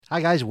Hi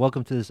guys,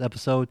 welcome to this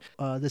episode.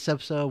 This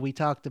episode we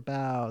talked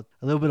about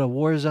a little bit of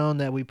Warzone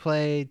that we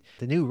played,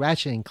 the new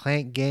Ratchet and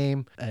Clank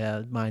game,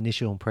 my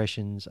initial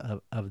impressions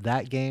of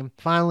that game.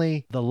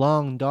 Finally, The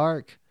Long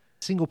Dark,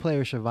 single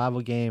player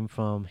survival game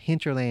from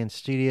Hinterland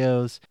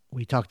Studios.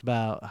 We talked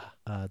about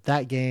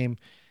that game.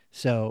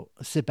 So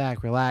sit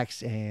back,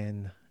 relax,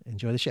 and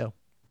enjoy the show.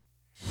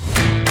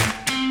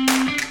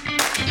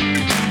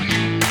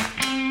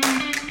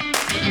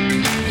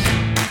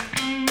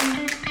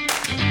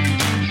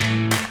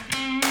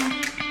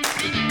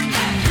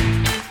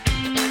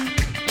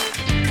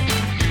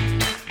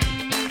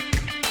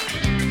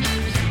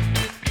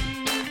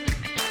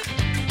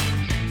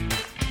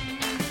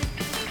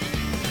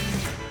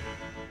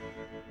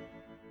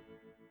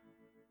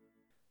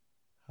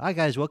 Hi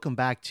guys, welcome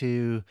back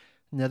to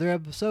another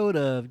episode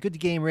of Good to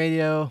Game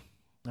Radio.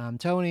 I'm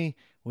Tony.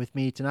 With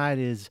me tonight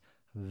is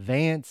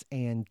Vance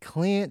and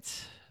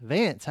Clint.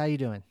 Vance, how you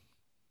doing?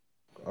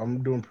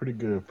 I'm doing pretty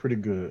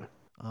good.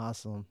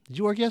 Awesome. Did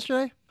you work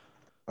yesterday?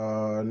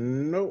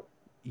 Nope.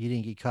 You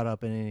didn't get caught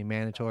up in any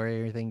mandatory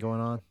or anything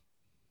going on?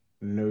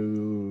 No,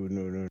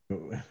 none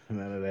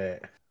of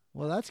that.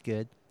 Well, that's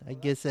good. I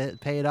guess it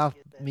paid off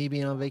me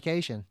being on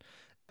vacation.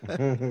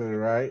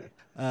 Right?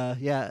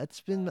 Yeah,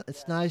 it's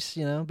nice,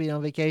 being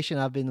on vacation.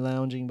 I've been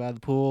lounging by the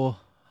pool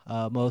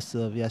most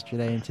of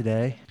yesterday and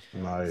today.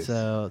 Nice.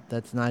 So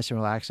that's nice and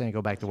relaxing. I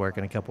go back to work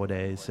in a couple of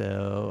days.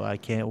 So I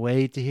can't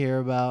wait to hear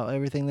about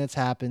everything that's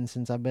happened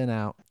since I've been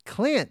out.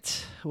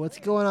 Clint, what's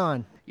going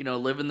on?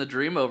 Living the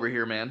dream over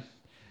here, man.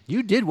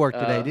 You did work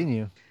today, didn't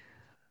you?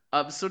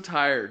 I'm so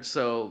tired.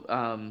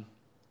 So,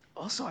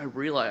 also I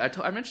realized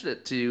I mentioned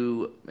it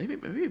to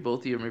maybe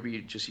both of you, or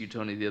maybe just you,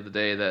 Tony, the other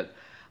day, that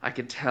I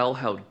could tell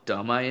how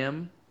dumb I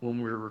am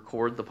when we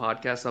record the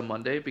podcast on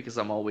Monday because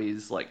I'm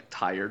always like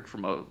tired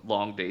from a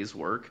long day's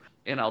work,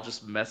 and I'll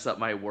just mess up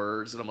my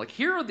words. And I'm like,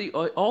 here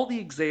are all the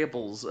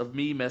examples of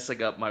me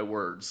messing up my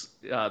words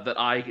that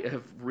I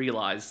have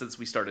realized since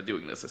we started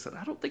doing this. I said,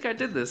 I don't think I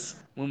did this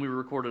when we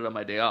recorded on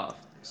my day off.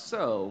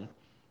 So,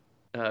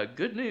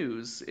 good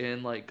news,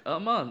 in like a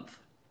month,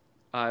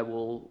 I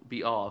will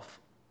be off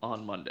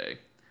on Monday.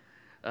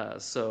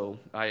 So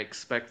I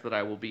expect that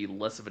I will be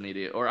less of an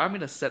idiot, or I'm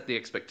going to set the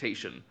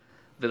expectation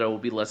that I will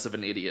be less of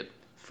an idiot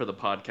for the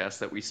podcast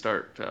that we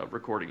start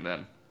recording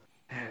then.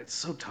 It's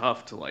so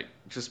tough to like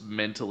just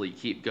mentally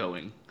keep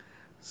going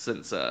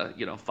since 5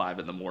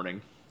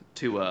 a.m.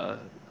 to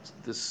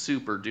the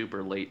super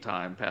duper late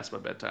time past my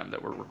bedtime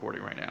that we're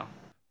recording right now.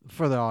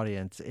 For the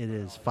audience, it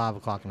is 5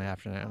 o'clock in the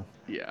afternoon.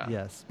 Yeah.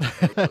 Yes.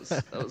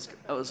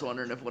 I was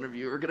wondering if one of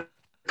you were going to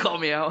call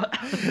me out.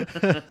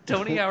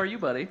 Tony, how are you,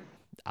 buddy?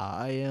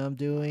 I am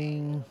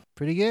doing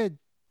pretty good.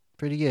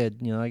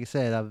 Like I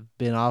said, I've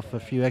been off a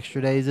few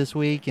extra days this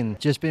week and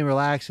just been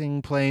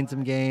relaxing, playing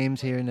some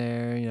games here and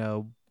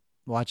there,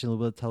 watching a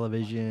little bit of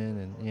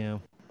television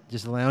and,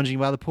 just lounging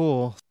by the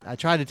pool. I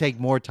tried to take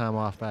more time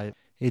off, but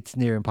it's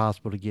near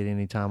impossible to get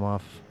any time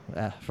off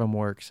from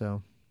work,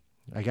 so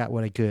I got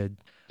what I could.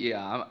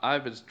 Yeah, I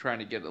was trying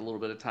to get a little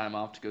bit of time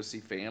off to go see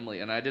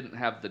family, and I didn't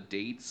have the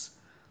dates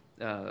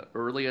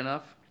early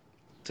enough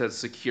to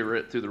secure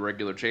it through the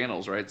regular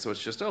channels, right? So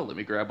it's just, let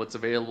me grab what's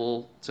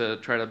available to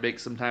try to make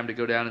some time to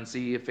go down and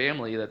see a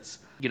family that's,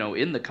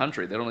 in the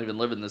country. They don't even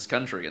live in this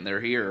country, and they're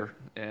here,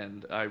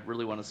 and I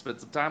really want to spend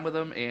some time with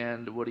them,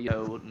 and what do you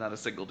know, not a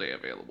single day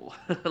available,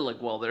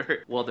 like while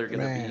they're going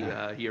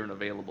to be here and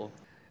available.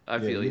 I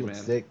feel you, man.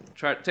 Sick.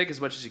 Try to take as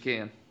much as you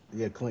can.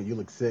 Yeah, Clint, you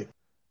look sick.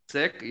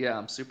 Sick? Yeah,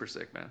 I'm super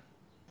sick, man.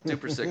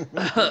 Super sick.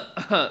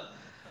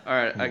 All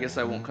right, I guess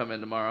I won't come in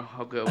tomorrow.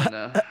 I'll go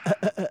and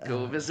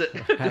go visit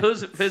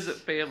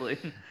family.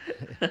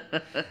 All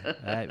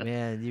right,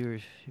 man, you're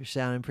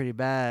sounding pretty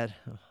bad.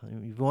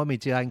 If you want me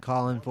to, I can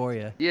call in for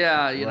you.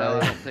 Yeah, I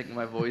don't think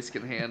my voice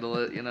can handle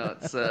it.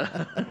 It's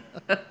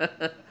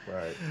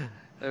Right.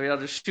 I mean, I'll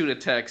just shoot a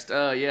text.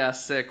 Yeah,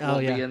 sick. Won't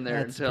be in there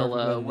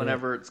until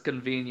whenever it's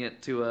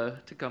convenient to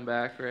come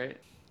back, right?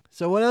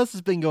 So what else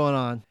has been going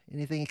on?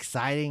 Anything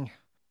exciting?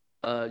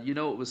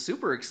 What was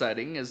super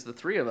exciting is the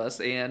three of us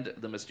and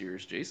the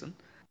mysterious Jason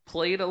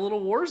played a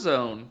little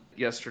Warzone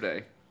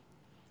yesterday.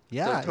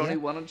 Yeah. So, Tony,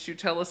 why don't you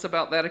tell us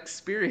about that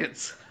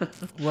experience?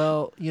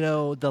 Well,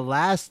 the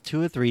last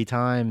 2 or 3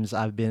 times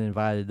I've been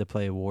invited to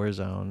play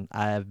Warzone,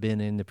 I have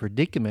been in the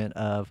predicament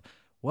of,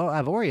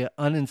 I've already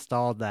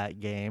uninstalled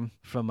that game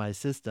from my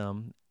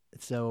system,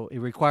 so it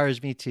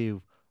requires me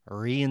to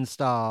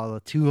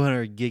reinstall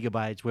 200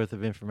 gigabytes worth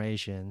of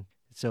information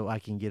so I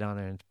can get on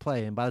there and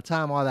play. And by the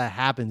time all that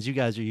happens, you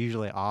guys are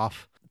usually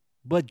off.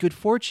 But good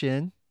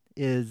fortune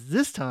is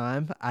this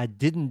time I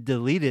didn't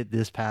delete it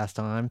this past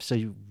time. So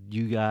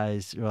you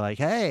guys were like,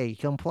 hey,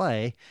 come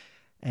play.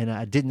 And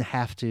I didn't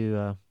have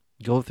to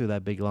go through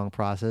that big, long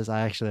process.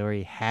 I actually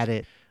already had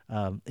it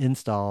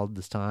installed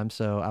this time.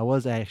 So I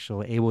was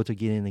actually able to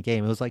get in the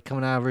game. It was like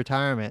coming out of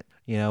retirement,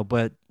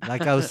 but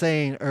like I was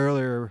saying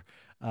earlier,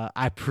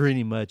 I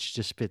pretty much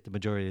just spent the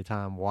majority of the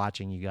time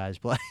watching you guys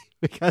play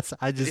because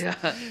I just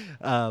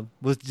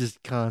was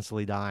just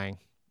constantly dying.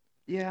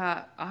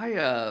 Yeah,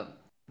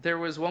 There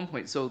was one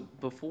point. So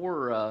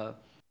before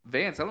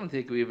Vance, I don't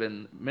think we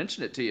even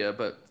mentioned it to you,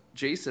 but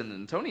Jason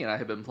and Tony and I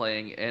have been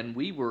playing, and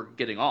we were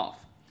getting off.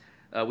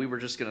 We were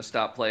just going to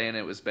stop playing.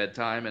 It was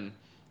bedtime, and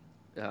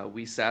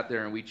we sat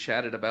there and we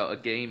chatted about a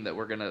game that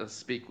we're going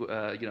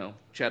to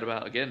chat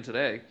about again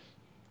today,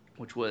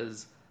 which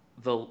was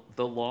the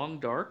Long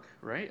Dark,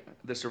 right?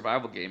 The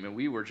survival game, and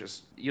we were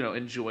just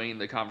enjoying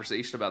the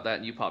conversation about that.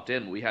 And you popped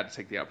in. We had to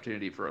take the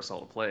opportunity for us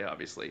all to play,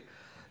 obviously,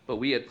 but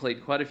we had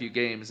played quite a few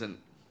games, and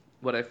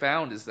what I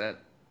found is that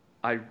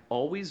I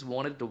always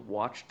wanted to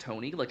watch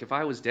Tony. Like if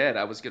I was dead,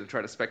 I was going to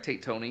try to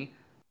spectate Tony.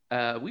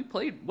 We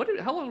played.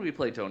 How long did we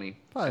play, Tony?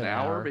 Probably an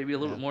hour, maybe a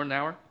little bit more than an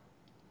hour.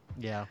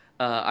 Yeah.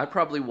 I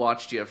probably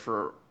watched you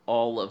for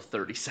all of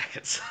 30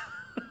 seconds.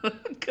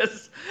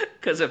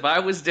 Because if I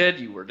was dead,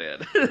 you were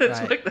dead.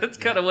 That's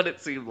kind of what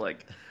it seemed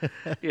like,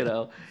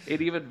 And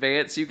even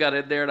Vance, you got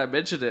in there, and I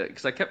mentioned it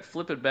because I kept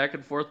flipping back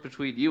and forth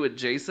between you and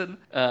Jason.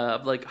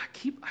 I'm like, I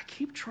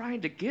keep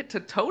trying to get to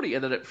Tony,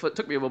 and then it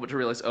took me a moment to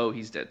realize, oh,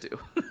 he's dead too.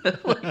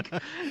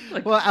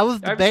 Well, I was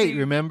debate.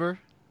 Remember?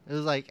 It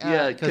was like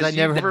because I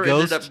never had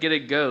Ghost. Ended up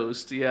getting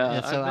Ghost.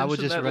 Yeah, so I would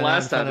just run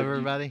out in front of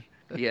everybody.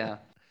 Yeah.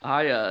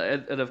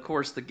 And of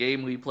course the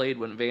game we played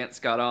when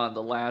Vance got on,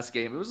 the last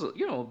game, it was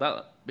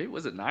about, maybe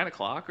was it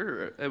 9:00,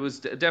 or it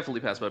was definitely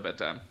past my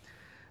bedtime.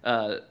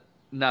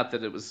 Not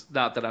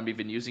that I'm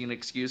even using an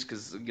excuse,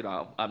 because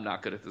I'm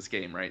not good at this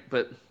game, right?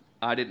 But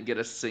I didn't get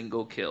a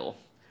single kill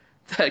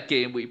that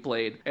game we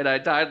played, and I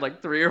died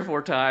like 3 or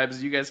 4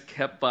 times. You guys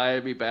kept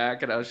buying me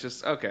back, and I was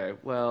just okay,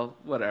 well,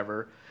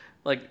 whatever.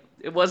 Like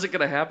it wasn't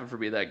gonna happen for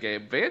me that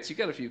game. Vance, you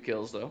got a few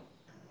kills though.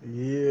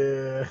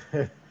 Yeah,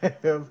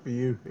 a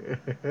few.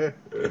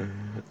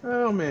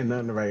 Oh man,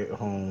 nothing to write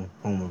home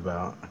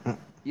about.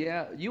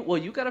 Yeah,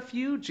 you got a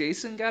few.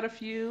 Jason got a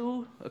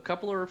few. A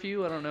couple or a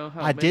few. I don't know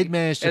how. I did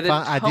manage to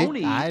find.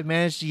 Tony, I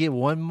managed to get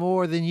one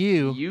more than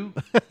you.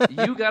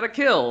 You got a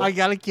kill. I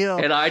got a kill,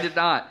 and I did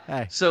not.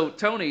 Hey. So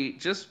Tony,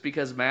 just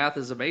because math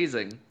is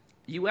amazing,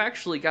 you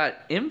actually got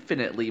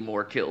infinitely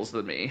more kills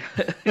than me,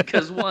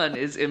 because 1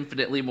 is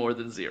infinitely more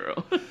than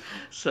 0.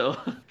 So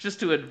just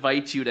to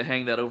invite you to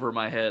hang that over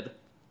my head.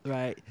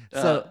 Right.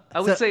 I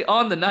would say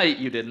on the night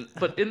you didn't,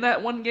 but in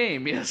that one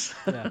game, yes.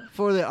 Yeah.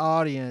 For the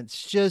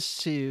audience,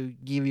 just to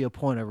give you a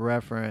point of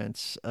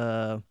reference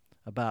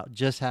about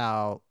just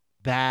how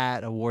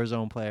bad a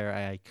Warzone player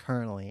I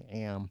currently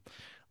am.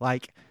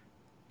 Like,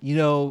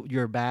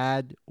 you're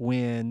bad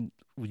when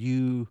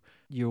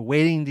you're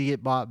waiting to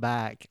get bought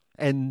back,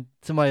 and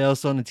somebody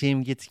else on the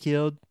team gets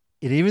killed,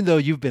 and even though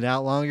you've been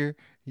out longer,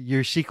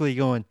 you're secretly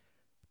going,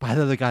 buy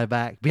the other guy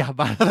back. Yeah,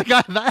 buy the other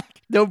guy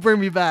back. Don't bring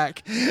me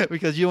back,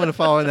 because you want to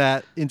fall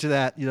into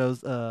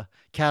that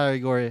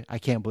category. I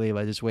can't believe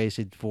I just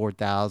wasted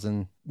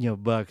 $4,000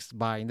 bucks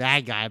buying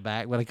that guy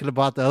back, but I could have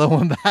bought the other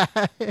one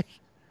back.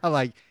 I'm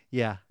like,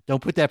 yeah,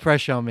 don't put that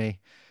pressure on me.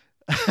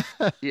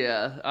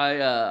 Yeah,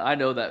 I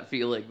know that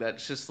feeling.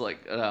 That's just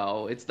like,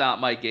 no, it's not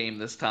my game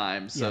this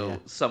time, so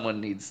someone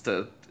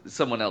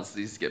else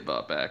needs to get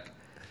bought back.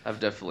 I've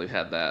definitely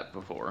had that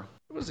before.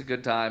 It was a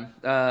good time.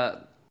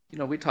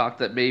 We talked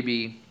that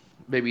maybe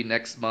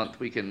next month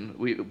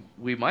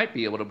we might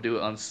be able to do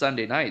it on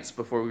Sunday nights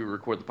before we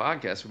record the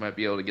podcast. We might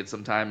be able to get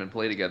some time and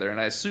play together, and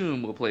I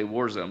assume we'll play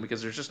Warzone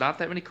because there's just not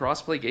that many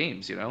cross-play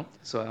games,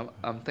 So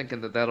I'm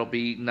thinking that that'll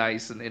be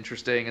nice and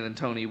interesting, and then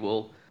Tony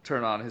will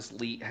turn on his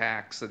elite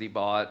hacks that he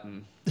bought,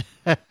 and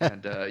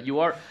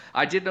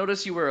I did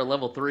notice you were a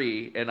level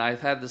 3, and I've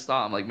had this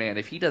thought. I'm like, man,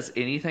 if he does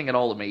anything at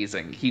all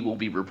amazing, he will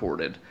be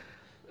reported,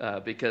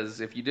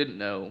 because if you didn't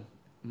know,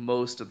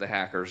 most of the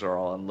hackers are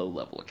all on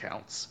low-level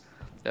accounts,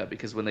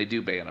 because when they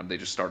do ban them, they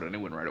just start a new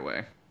one right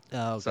away.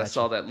 Oh, so gotcha. I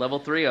saw that level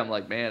 3. I'm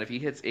like, man, if he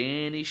hits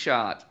any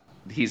shot,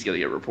 he's gonna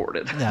get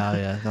reported.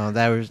 No,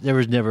 there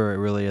was never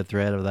really a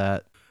threat of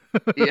that.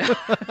 Yeah,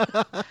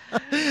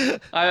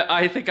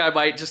 I think I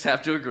might just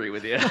have to agree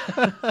with you.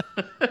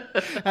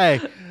 Hey,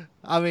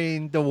 I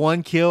mean, the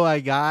one kill I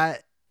got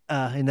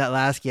in that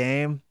last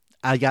game,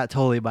 I got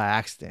totally by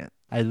accident.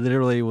 I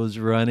literally was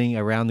running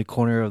around the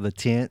corner of the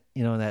tent,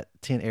 that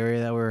tent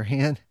area that we were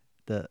in,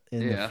 the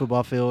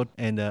football field,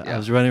 and I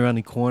was running around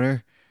the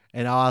corner,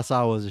 and all I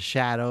saw was a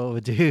shadow of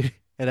a dude,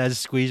 and I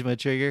just squeezed my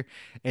trigger,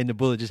 and the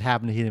bullet just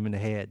happened to hit him in the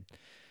head.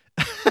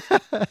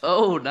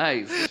 Oh,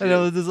 nice! And it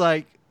was just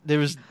like there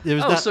was.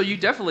 So you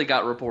definitely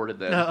got reported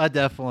then. No, I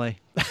definitely,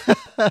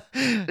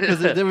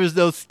 because there was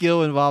no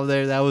skill involved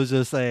there. That was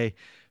just a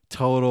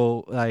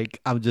total,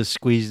 like, I'm just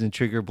squeezing the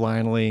trigger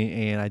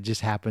blindly, and I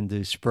just happened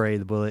to spray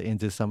the bullet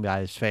into some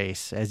guy's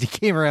face as he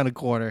came around the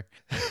corner.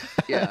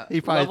 Yeah,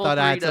 he probably thought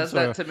I had some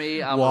sort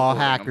of wall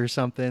hack or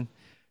something.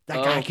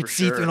 That guy could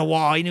see through the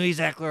wall. He knew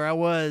exactly where I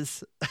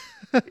was.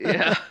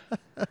 Yeah,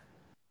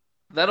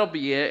 that'll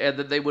be it. And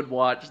then they would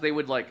watch. They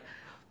would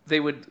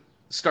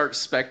start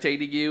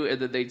spectating you, and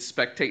then they'd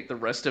spectate the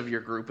rest of your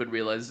group and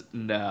realize,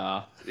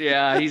 nah,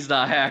 yeah, he's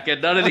not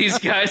hacking. None of these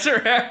guys are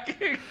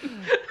hacking.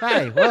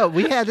 Hey, well,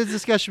 we had this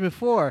discussion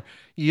before.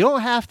 You don't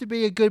have to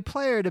be a good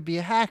player to be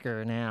a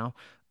hacker now.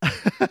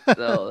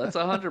 No, that's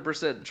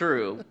 100%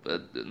 true.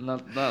 But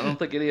I don't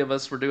think any of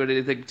us were doing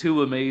anything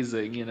too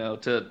amazing,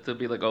 to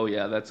be like, oh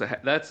yeah,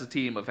 that's a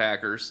team of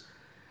hackers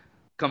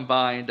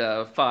combined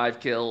 5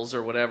 kills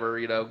or whatever,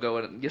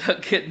 going,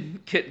 getting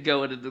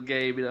going into the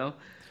game.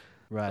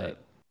 Right. But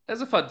it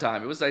was a fun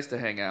time. It was nice to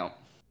hang out.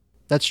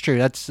 That's true.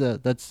 That's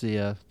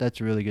a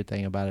really good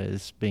thing about it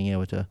is being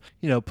able to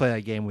play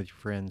that game with your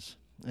friends.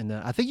 And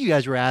I think you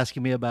guys were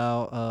asking me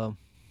about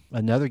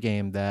another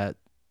game that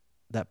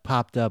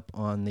popped up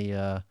on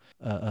the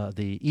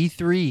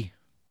E3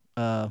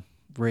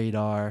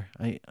 radar.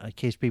 In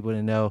case people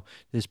didn't know,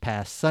 this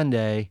past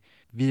Sunday,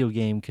 video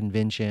game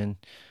convention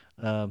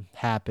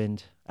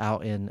happened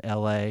out in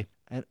LA.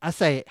 And I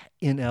say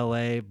in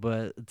LA,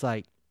 but it's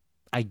like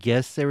I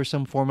guess there was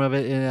some form of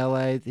it in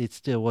LA. It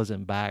still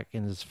wasn't back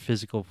in its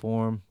physical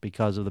form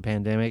because of the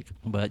pandemic.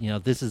 But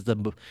this is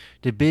the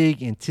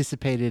big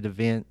anticipated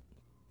event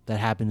that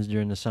happens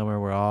during the summer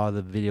where all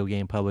the video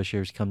game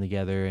publishers come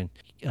together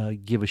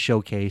and give a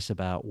showcase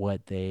about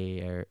what they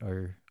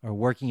are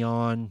working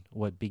on,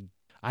 what big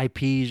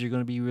IPs are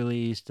going to be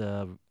released.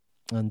 And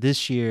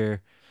this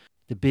year,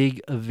 the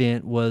big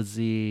event was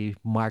the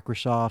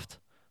Microsoft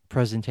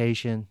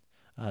presentation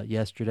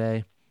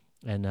yesterday,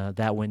 and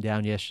that went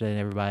down yesterday, and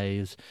everybody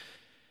is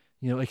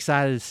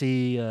excited to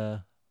see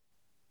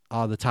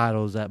all the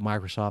titles that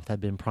Microsoft had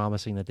been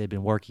promising that they've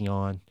been working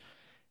on.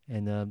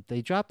 And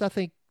they dropped, I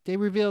think, they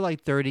revealed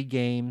like 30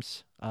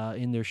 games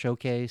in their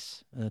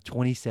showcase,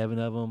 27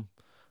 of them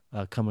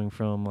coming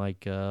from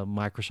like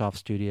Microsoft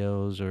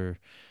Studios or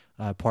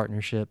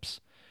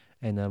partnerships.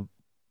 And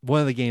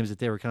one of the games that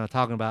they were kind of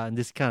talking about, and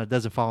this kind of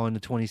doesn't fall into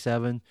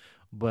 27,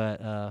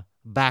 but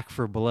Back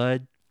for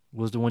Blood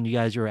was the one you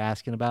guys were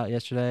asking about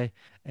yesterday.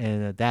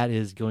 And that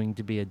is going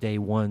to be a day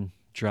one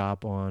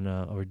drop on,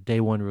 or day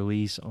one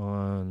release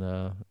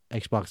on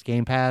Xbox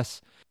Game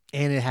Pass.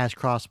 And it has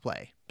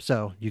crossplay.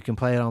 So you can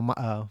play it on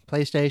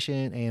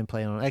PlayStation and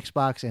play it on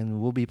Xbox,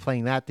 and we'll be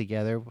playing that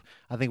together.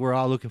 I think we're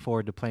all looking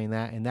forward to playing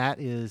that. And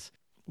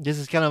this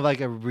is kind of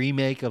like a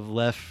remake of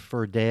Left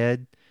 4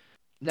 Dead.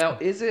 Now,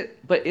 is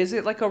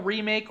it like a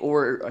remake,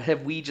 or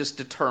have we just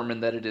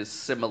determined that it is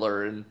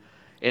similar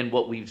in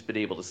what we've been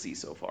able to see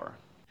so far?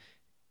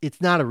 It's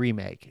not a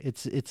remake.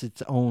 It's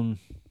its own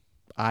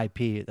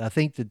IP. I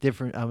think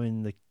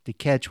the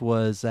catch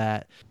was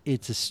that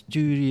it's a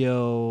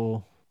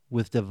studio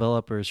with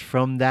developers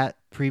from that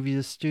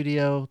previous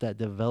studio that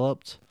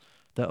developed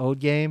the old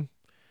game,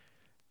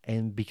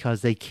 and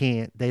because they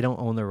don't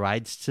own the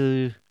rights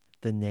to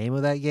the name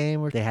of that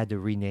game, or they had to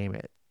rename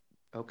it.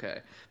 Okay,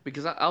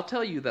 because I'll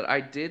tell you that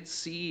I did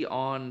see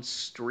on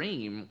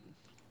stream,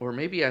 or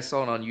maybe I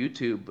saw it on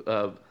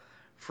YouTube,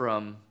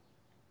 from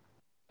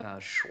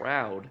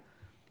Shroud,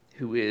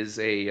 who is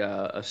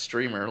a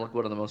streamer, like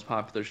one of the most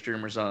popular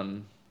streamers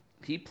on.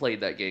 He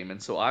played that game,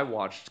 and so I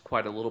watched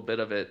quite a little bit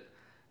of it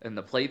in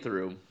the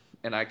playthrough,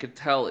 and I could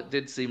tell it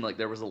did seem like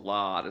there was a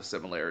lot of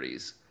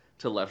similarities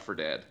to Left 4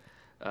 Dead,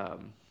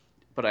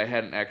 but I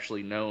hadn't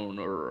actually known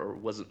or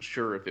wasn't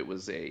sure if it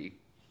was a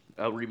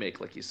remake,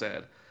 like you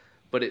said.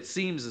 But it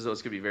seems as though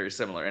it's going to be very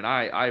similar, and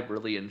I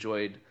really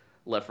enjoyed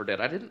Left 4 Dead.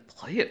 I didn't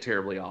play it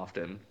terribly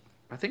often.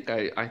 I think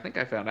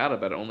I found out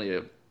about it only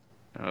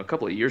a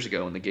couple of years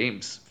ago, and the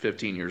game's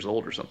 15 years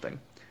old or something.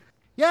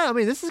 Yeah, I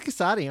mean, this is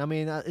exciting. I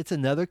mean, it's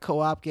another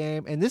co-op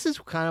game, and this is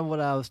kind of what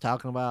I was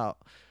talking about.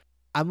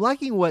 I'm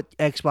liking what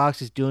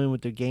Xbox is doing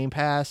with their Game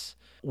Pass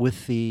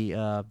with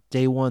the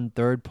day one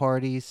third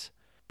parties,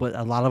 but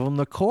a lot of them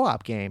are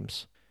co-op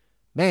games.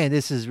 Man,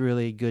 this is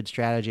really good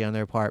strategy on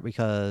their part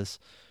because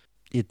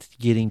it's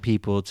getting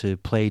people to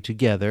play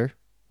together,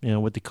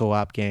 with the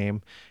co-op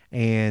game.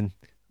 And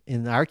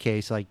in our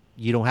case, like,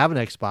 you don't have an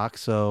Xbox,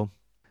 so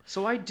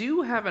I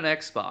do have an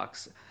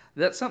Xbox.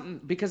 That's something,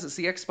 because it's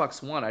the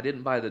Xbox One. I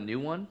didn't buy the new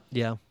one.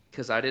 Yeah.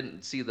 Because I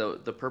didn't see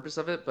the purpose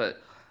of it,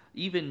 but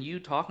even you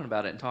talking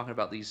about it and talking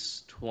about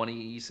these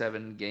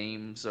 27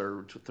 games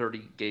or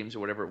 30 games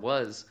or whatever it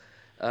was,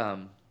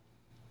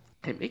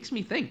 it makes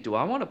me think, do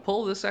I want to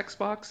pull this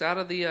Xbox out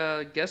of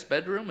the guest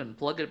bedroom and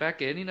plug it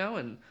back in,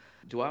 and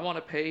do I want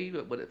to pay,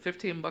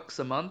 $15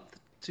 a month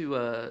to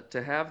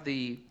have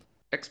the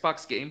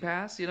Xbox Game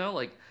Pass,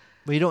 like.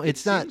 Well, you don't.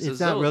 It's not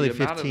really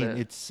the amount of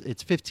 15.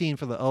 It's 15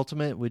 for the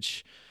Ultimate,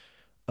 which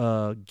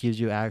gives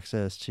you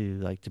access to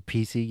like the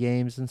PC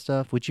games and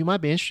stuff, which you might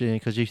be interested in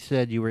because you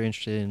said you were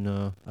interested in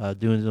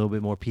doing a little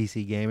bit more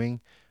PC gaming.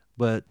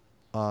 But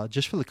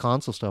just for the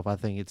console stuff, I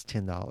think it's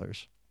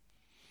 $10.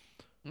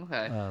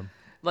 Okay.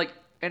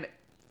 And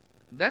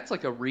that's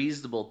like a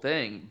reasonable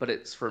thing, but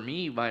it's, for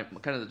me, my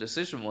kind of the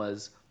decision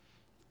was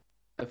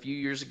a few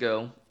years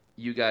ago,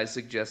 you guys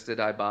suggested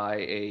I buy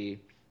a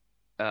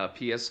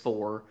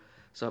PS4.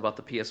 So I bought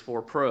the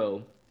PS4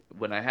 Pro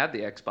when I had the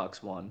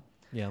Xbox One.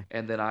 Yeah.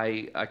 And then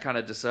I kind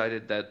of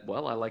decided that,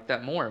 well, I like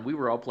that more. And we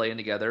were all playing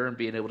together and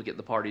being able to get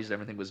the parties and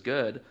everything was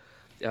good.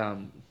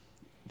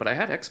 But I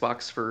had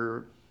Xbox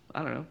for,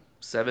 I don't know,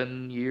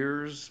 7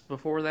 years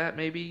before that,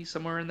 maybe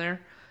somewhere in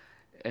there.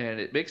 And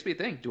it makes me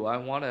think, do I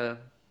want to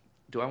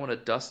do I want to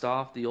dust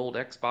off the old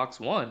Xbox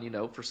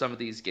One, for some of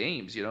these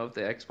games? If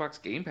the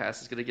Xbox Game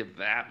Pass is going to give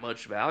that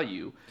much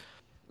value,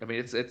 I mean,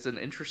 it's an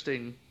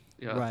interesting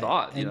Right.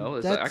 thought. And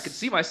It's like I could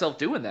see myself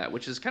doing that,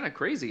 which is kind of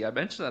crazy. I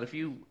mentioned that a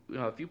few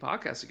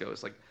podcasts ago.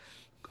 It's like,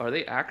 are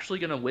they actually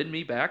going to win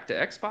me back to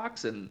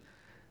Xbox? And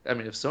I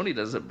mean, if Sony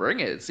doesn't bring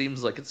it, it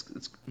seems like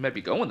it's might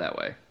be going that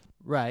way.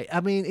 right.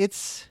 I mean,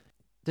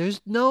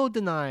 there's no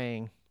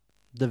denying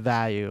the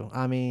value.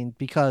 I mean,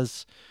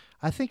 because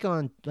I think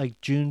on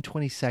like June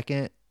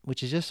 22nd,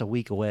 which is just a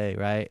week away,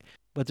 right?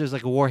 But there's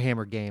like a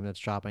Warhammer game that's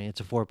dropping.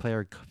 It's a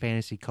 4-player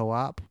fantasy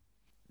co-op.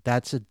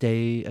 That's a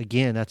day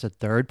again. That's a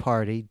third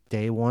party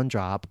day one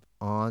drop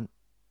on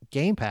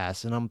Game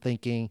Pass, and I'm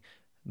thinking,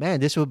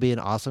 man, this would be an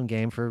awesome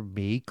game for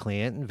me,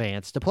 Clint, and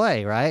Vance to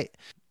play, right?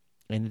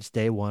 And it's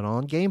day one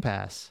on Game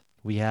Pass.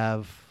 We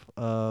have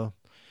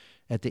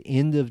at the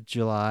end of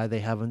July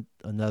they have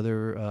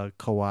another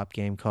co-op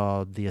game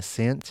called The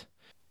Ascent.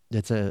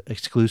 It's a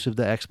exclusive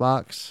to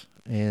Xbox,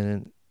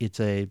 and it's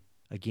a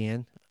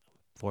again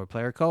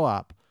 4-player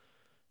co-op.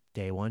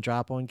 Day one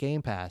drop on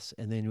Game Pass,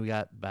 and then we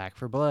got Back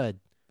for Blood.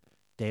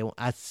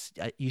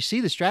 You see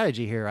the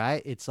strategy here,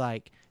 right? It's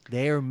like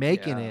they are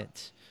making Yeah.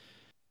 it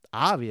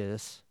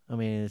obvious. I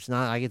mean, it's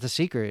not like it's a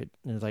secret.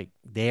 It's like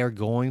they are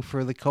going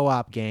for the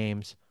co-op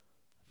games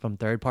from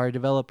third-party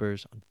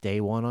developers on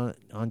day one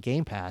on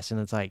Game Pass,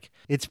 and it's like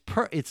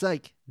it's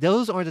like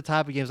those aren't the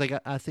type of games. Like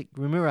I think,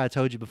 remember I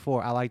told you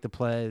before, I like to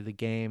play the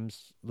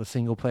games, the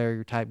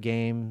single-player type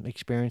game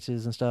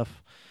experiences and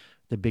stuff,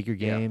 the bigger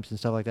Yeah. games and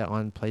stuff like that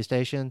on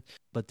PlayStation.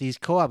 But these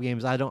co-op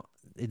games,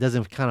 it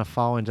doesn't kind of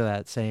fall into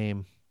that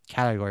same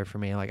category for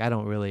me. Like I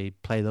don't really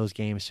play those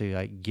games to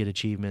like get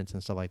achievements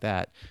and stuff like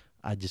that.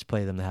 I just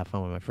play them to have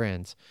fun with my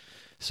friends.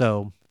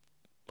 So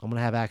I'm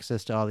gonna have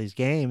access to all these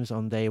games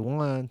on day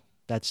one.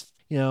 That's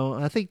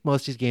I think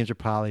most of these games are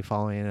probably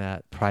falling in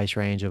that price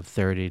range of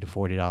 $30 to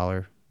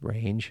 $40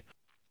 range.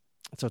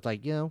 So it's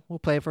like, we'll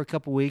play it for a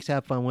couple weeks,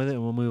 have fun with it,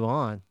 and we'll move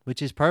on,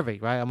 which is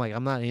perfect, right? I'm like,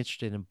 I'm not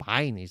interested in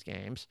buying these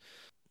games,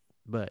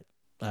 but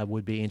I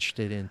would be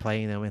interested in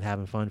playing them and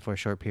having fun for a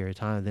short period of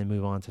time, and then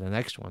move on to the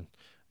next one,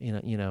 in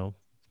a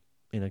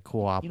You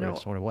cooperative know,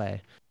 sort of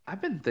way.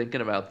 I've been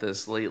thinking about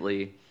this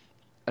lately.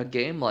 A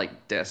game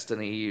like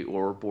Destiny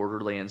or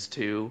Borderlands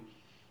 2,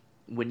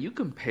 when you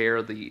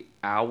compare the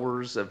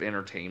hours of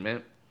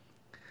entertainment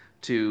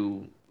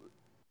to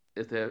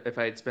if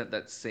I had spent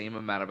that same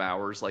amount of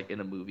hours like in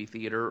a movie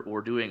theater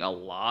or doing a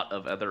lot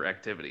of other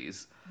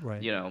activities,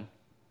 Right. you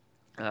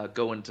know,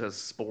 going to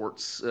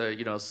sports,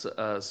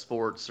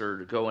 sports or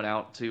going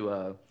out to,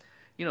 a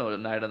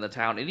night on the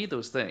town, any of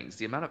those things,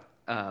 the amount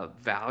of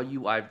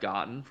value I've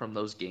gotten from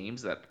those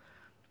games that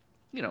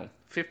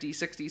 50,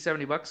 60,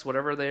 70 bucks,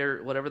 whatever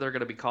they're going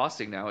to be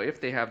costing now, if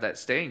they have that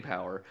staying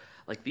power,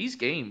 like these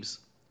games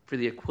for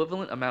the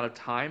equivalent amount of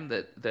time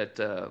that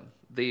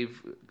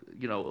they've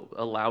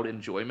allowed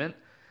enjoyment,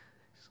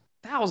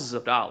 thousands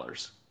of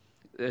dollars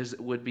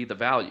would be the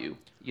value.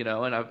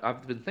 And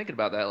I've been thinking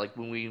about that, like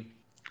when we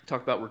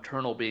talk about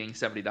Returnal being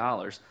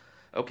 $70.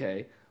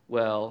 Okay,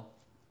 well,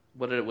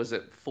 was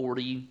it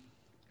 40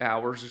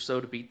 hours or so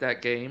to beat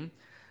that game?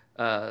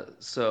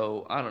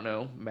 So I don't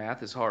know.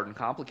 Math is hard and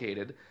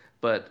complicated,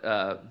 but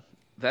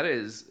that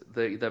is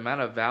the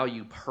amount of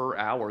value per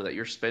hour that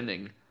you're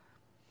spending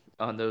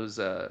on those,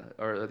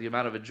 or the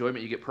amount of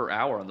enjoyment you get per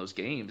hour on those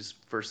games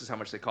versus how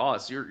much they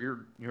cost.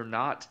 You're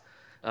not.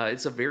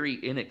 It's a very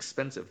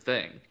inexpensive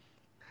thing.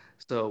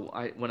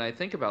 So when I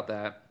think about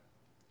that,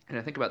 and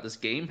I think about this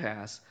Game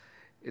Pass,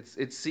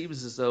 it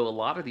seems as though a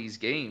lot of these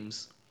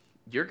games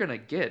you're gonna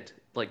get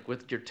like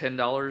with your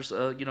 $10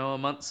 a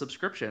month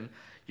subscription,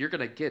 you're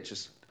gonna get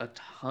just a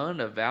ton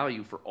of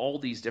value for all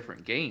these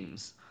different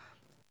games.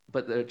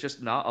 But they're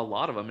just not a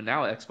lot of them, and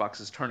now Xbox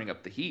is turning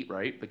up the heat,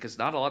 right? Because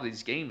not a lot of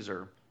these games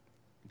are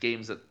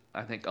games that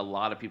I think a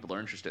lot of people are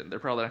interested in. They're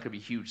probably not gonna be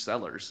huge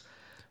sellers,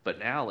 but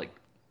now like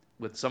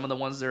with some of the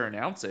ones they're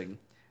announcing,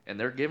 and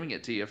they're giving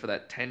it to you for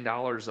that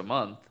 $10 a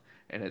month,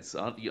 and it's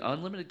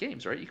unlimited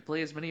games, right? You can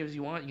play as many as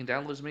you want, you can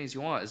download as many as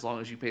you want, as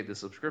long as you pay the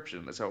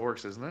subscription. That's how it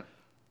works, isn't it?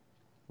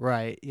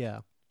 Right.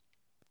 Yeah.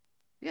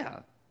 Yeah,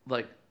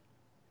 like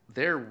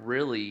they're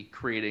really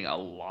creating a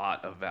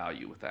lot of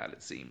value with that.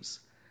 It seems.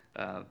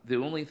 The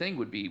only thing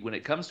would be when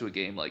it comes to a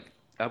game, like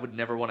I would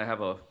never want to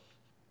have a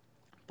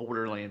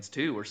Borderlands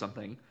 2 or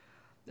something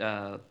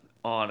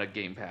on a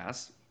Game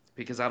Pass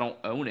because I don't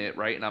own it,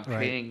 right? And I'm Right.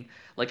 paying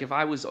like if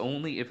I was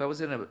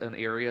in an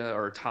area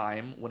or a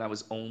time when I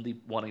was only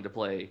wanting to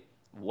play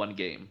one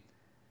game,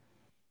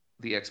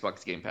 the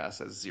Xbox Game Pass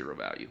has zero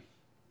value.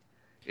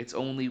 It's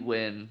only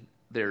when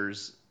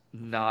there's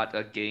not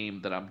a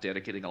game that I'm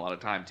dedicating a lot of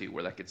time to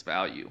where that gets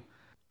value.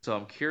 So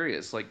I'm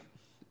curious, like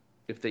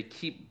if they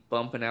keep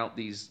bumping out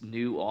these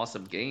new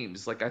awesome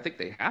games, like I think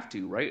they have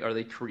to, right? Are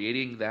they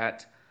creating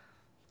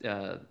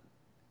uh,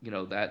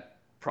 that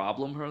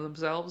problem for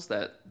themselves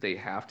that they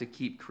have to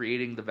keep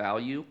creating the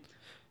value,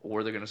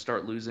 or they're going to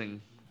start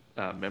losing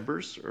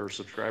members or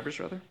subscribers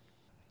rather?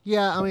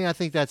 Yeah. I mean, I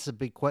think that's a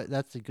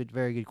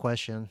very good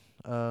question.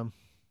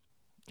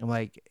 I'm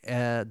like,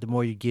 the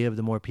more you give,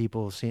 the more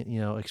people see,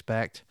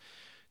 expect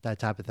that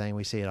type of thing.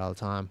 We see it all the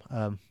time.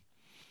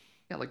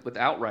 Yeah, like with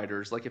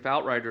Outriders, like if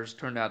Outriders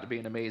turned out to be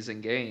an amazing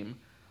game,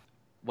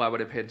 why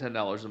would I pay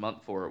 $10 a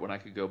month for it when I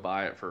could go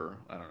buy it for,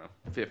 I don't know,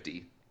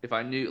 50? If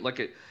I knew like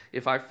it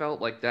if I felt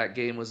like that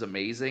game was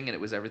amazing and it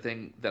was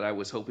everything that I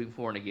was hoping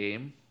for in a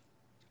game,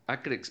 I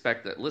could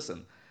expect that,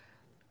 listen,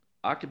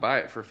 I could buy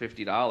it for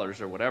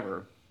 $50 or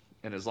whatever,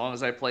 and as long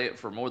as I play it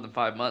for more than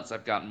 5 months,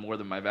 I've gotten more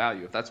than my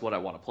value if that's what I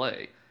want to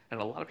play. And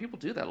a lot of people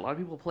do that. A lot of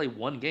people play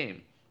one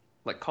game,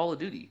 like Call of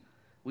Duty.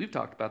 We've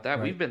talked about that.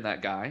 We've Right. been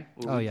that guy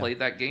where Oh we yeah. played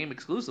that game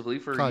exclusively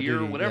for a Call of year or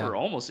Duty. Yeah. whatever,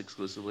 almost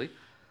exclusively.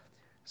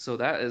 So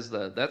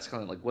that's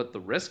kind of like what the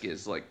risk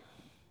is. Like,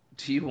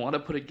 do you want to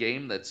put a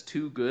game that's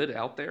too good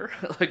out there?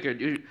 Like,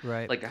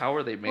 Right. like how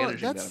are they Well,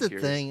 managing that? that's I'm the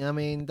curious. thing. I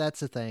mean, that's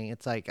the thing.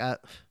 It's like,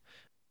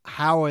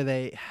 how are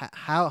they?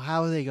 How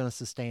are they going to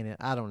sustain it?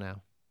 I don't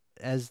know.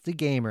 As the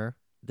gamer,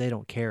 they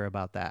don't care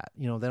about that.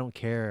 They don't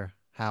care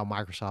how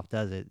Microsoft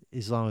does it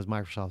as long as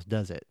Microsoft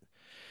does it.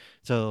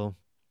 So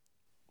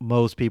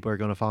most people are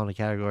going to fall in the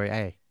category,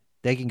 hey,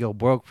 they can go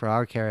broke for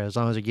our care as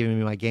long as they're giving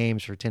me my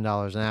games for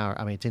 $10 an hour.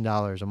 I mean,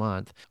 $10 a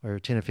month or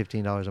 $10 or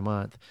 $15 a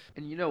month.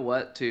 And you know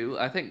what, too?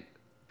 I think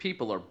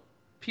people are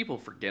people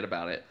forget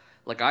about it.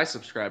 Like I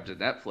subscribe to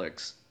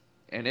Netflix,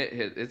 and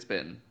it's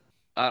been.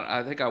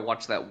 I think I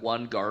watched that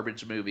one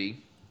garbage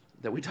movie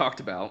that we talked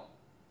about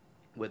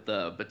with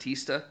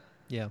Batista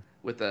Yeah.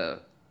 with the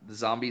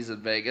zombies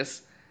in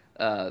Vegas.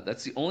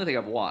 That's the only thing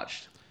I've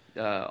watched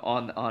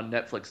on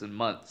Netflix in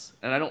months,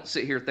 and I don't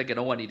sit here thinking,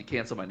 oh, I need to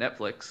cancel my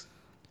Netflix.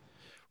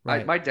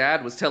 Right. My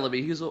dad was telling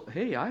me, he's like,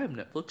 hey, I have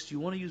Netflix. Do you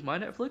want to use my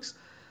Netflix?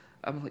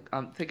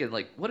 I'm thinking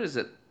like, what is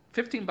it?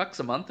 $15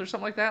 a month or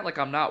something like that. Like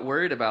I'm not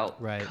worried about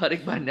Right.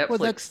 cutting my Well,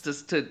 Netflix that's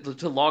just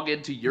to log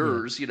into yeah.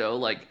 yours.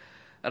 Like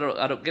I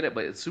don't get it,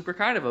 but it's super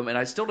kind of them, and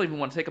I still don't even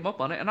want to take them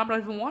up on it, and I'm not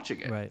even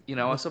watching it. Right.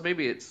 So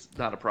maybe it's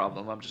not a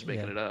problem. I'm just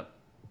making Yeah. it up.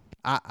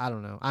 I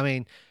don't know. I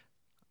mean,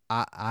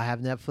 I have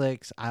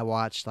Netflix. I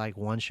watch like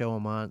one show a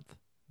month,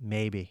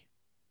 maybe.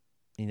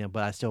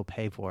 But I still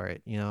pay for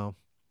it.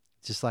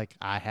 Just like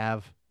I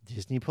have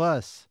Disney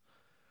Plus.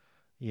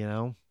 You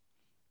know,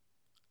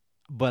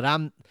 but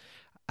I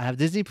have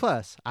Disney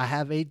Plus. I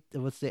have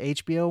what's the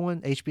HBO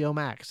one? HBO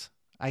Max.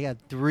 I got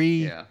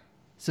three Yeah,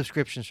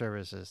 subscription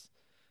services,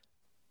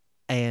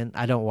 and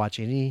I don't watch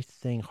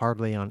anything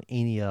hardly on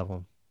any of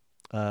them,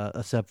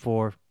 except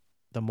for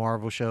the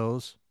Marvel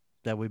shows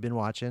that we've been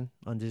watching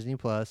on Disney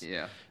Plus,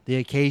 yeah. the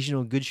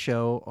occasional good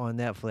show on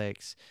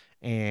Netflix,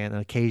 and an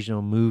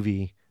occasional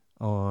movie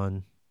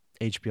on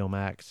HBO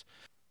Max.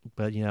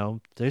 But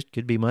there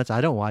could be months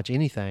I don't watch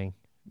anything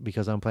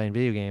because I'm playing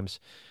video games,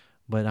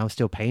 but I'm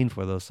still paying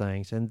for those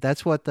things, and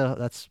that's what they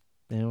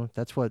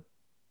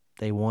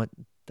want.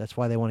 That's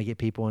why they want to get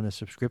people in a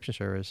subscription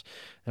service.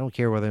 They don't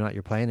care whether or not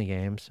you're playing the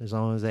games, as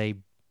long as they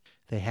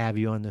have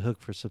you on the hook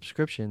for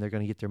subscription. They're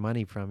going to get their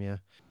money from you.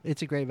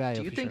 It's a great Do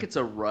value you for think sure. it's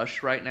a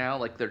rush right now?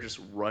 Like they're just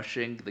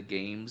rushing the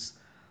games,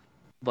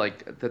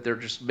 like that they're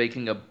just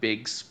making a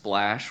big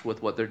splash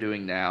with what they're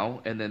doing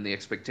now, and then the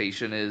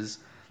expectation is,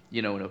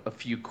 in a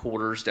few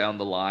quarters down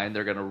the line,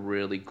 they're going to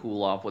really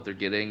cool off what they're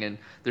getting, and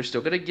they're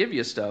still going to give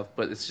you stuff,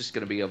 but it's just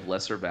going to be of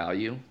lesser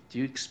value. Do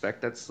you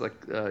expect that's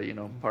like,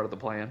 part of the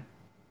plan?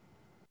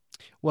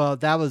 Well,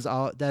 that was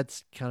all.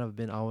 That's kind of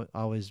been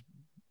always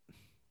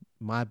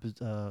my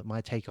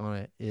take on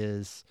it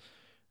is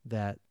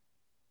that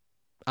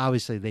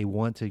obviously they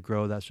want to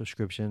grow that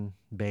subscription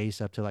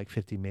base up to like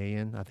 50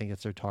 million. I think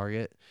that's their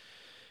target.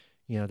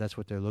 That's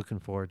what they're looking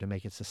for to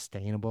make it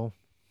sustainable.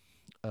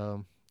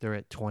 They're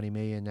at 20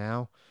 million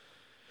now.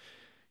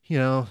 You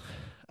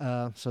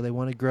know, so they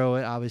want to grow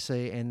it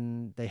obviously,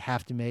 and they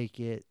have to make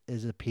it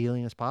as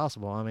appealing as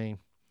possible. I mean,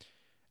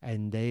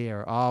 and they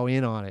are all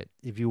in on it.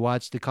 If you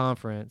watch the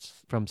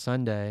conference from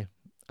Sunday,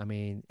 I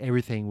mean,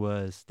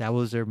 that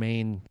was their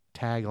main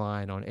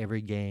tagline on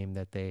every game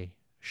that they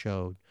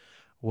showed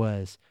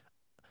was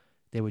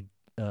they would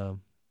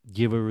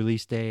give a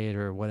release date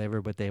or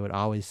whatever, but they would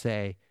always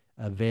say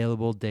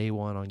available day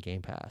one on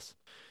Game Pass.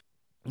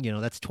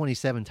 That's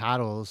 27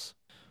 titles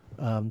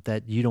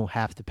that you don't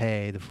have to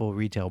pay the full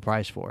retail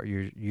price for.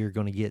 You're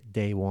going to get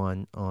day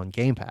one on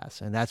Game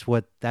Pass, and that's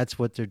what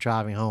they're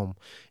driving home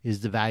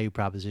is the value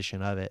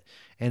proposition of it.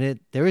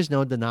 And there is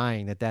no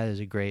denying that is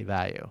a great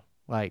value.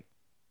 Like,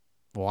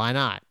 why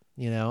not?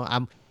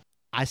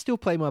 I still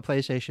play my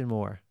PlayStation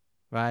more,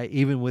 right?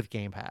 Even with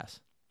Game Pass,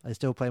 I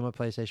still play my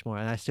PlayStation more,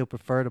 and I still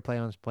prefer to play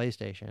on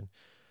PlayStation.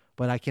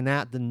 But I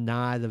cannot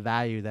deny the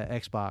value that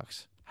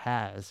Xbox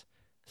has.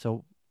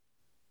 So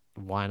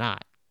why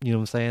not? You know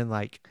what I'm saying?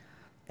 Like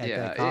at Yeah,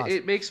 that cost.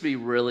 it makes me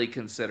really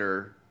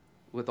consider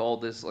with all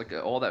this, like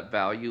all that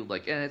value,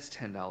 like, and it's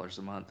 $10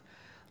 a month.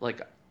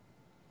 Like,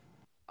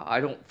 I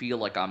don't feel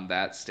like I'm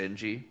that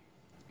stingy.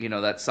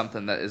 That's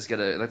something that's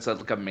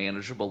like a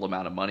manageable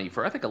amount of money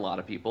for I think a lot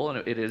of people,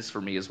 and it is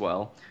for me as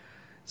well.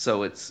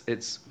 So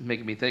it's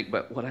making me think.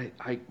 But what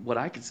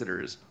I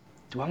consider is,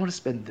 do I want to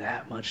spend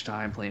that much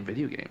time playing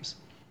video games?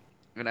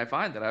 And I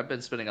find that I've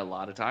been spending a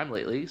lot of time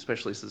lately,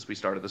 especially since we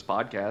started this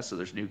podcast. So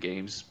there's new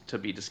games to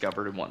be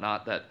discovered and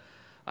whatnot. That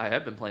I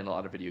have been playing a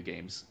lot of video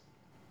games.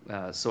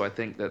 So I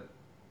think that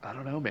I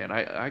don't know, man.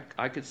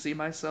 I could see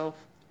myself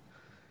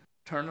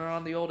turning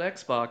on the old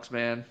Xbox,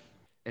 man.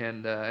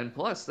 And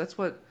plus, that's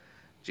what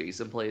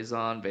Jason plays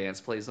on. Vance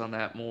plays on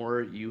that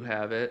more. You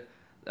have it.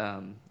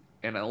 Um,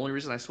 and the only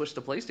reason I switched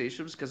to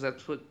PlayStation was because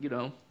that's what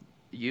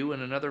you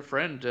and another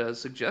friend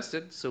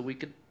suggested, so we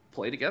could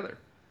play together.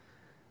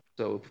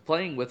 So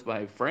playing with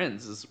my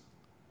friends has is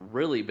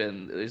really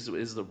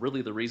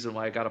the reason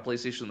why I got a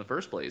PlayStation in the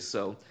first place.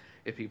 So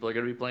if people are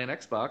going to be playing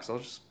Xbox, I'll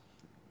just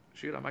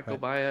shoot. I might go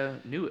Right. buy a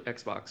new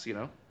Xbox. You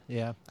know?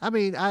 Yeah. I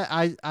mean,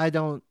 I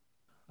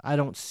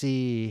don't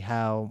see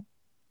how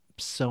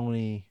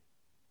Sony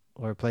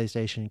or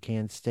PlayStation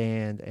can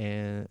stand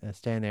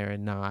there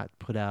and not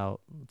put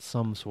out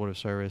some sort of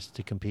service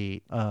to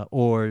compete,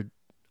 or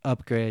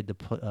upgrade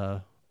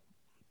the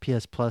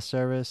PS Plus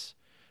service,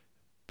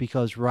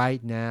 because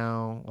right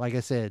now, like I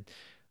said,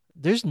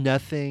 there's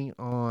nothing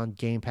on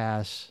Game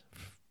Pass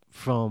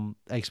from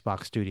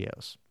Xbox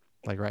Studios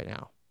like right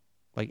now.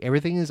 Like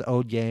everything is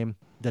old game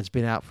that's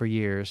been out for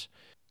years,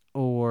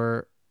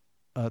 or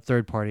a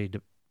third party.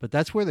 But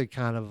that's where they're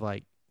kind of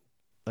like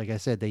I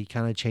said, they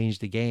kind of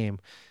changed the game.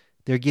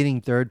 They're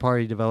getting third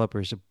party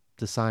developers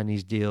to sign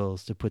these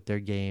deals to put their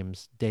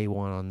games day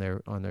one on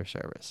their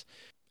service,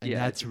 and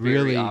Yeah, it's that's very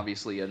really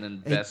obviously an it.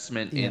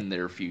 investment Yeah, in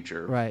their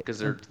future right. because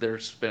they're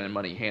spending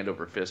money hand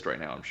over fist right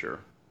now. I'm sure.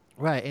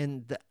 Right,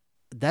 and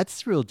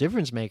that's the real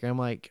difference maker. I'm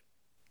like,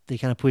 they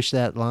kind of push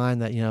that line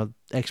that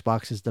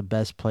Xbox is the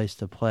best place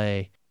to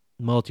play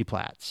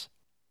multiplats.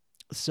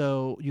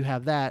 So you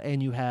have that,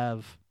 and you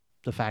have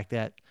the fact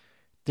that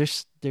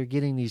they're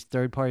getting these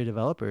third party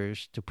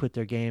developers to put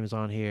their games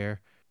on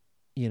here,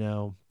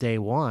 day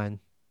one.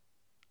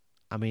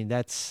 I mean,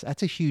 that's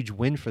a huge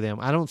win for them.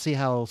 I don't see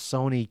how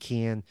Sony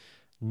can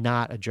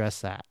not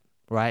address that,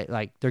 right?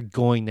 Like they're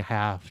going to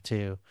have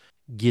to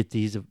get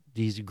these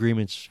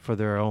agreements for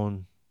their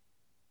own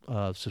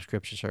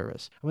subscription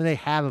service. I mean, they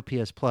have a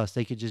PS Plus;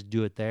 they could just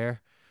do it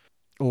there,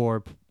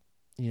 or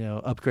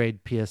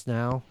upgrade PS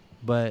Now.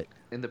 But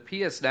And the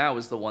PS Now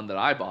is the one that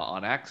I bought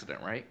on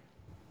accident, right?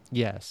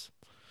 yes,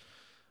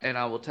 And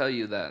I will tell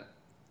you that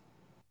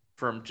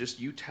from just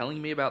you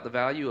telling me about the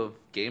value of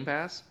Game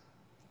Pass,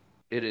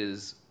 it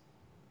is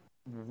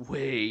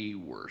way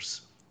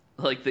worse.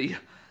 Like the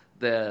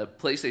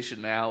PlayStation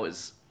Now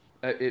is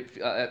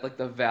like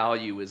the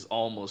value is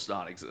almost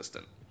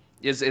non-existent.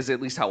 Is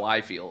at least how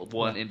I feel.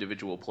 One right,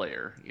 individual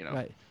player, you know.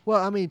 right.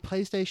 Well, I mean,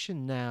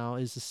 PlayStation Now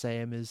is the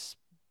same as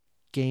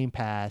Game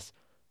Pass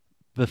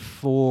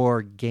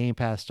before Game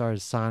Pass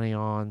started signing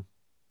on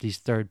these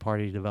third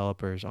party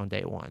developers on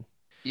day one.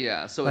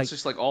 Yeah, so it's Like,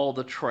 just like all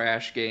the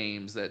trash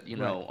games that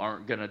right,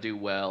 aren't gonna do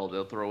well.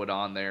 They'll throw it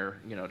on there,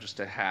 just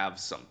to have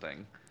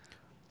something.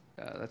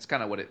 That's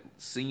kind of what it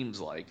seems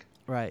like.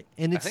 right,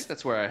 and I think it's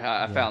that's where I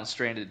yeah, found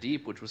Stranded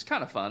Deep, which was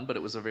kind of fun, but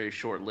it was a very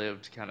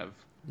short-lived kind of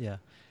yeah.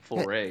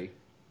 Eh, foray.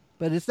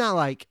 But it's not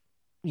like,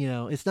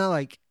 it's not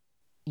like,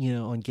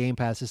 on Game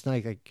Pass, it's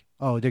not like,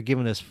 oh, they're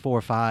giving us 4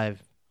 or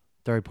 5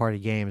 third party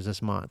games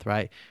this month,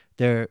 right?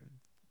 They're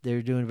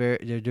they're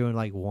doing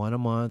like one a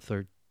month,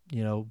 or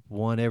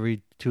one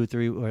every 2 or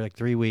 3, or like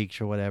 3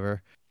 weeks or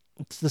whatever.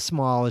 It's the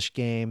smallish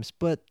games,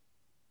 but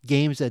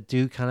games that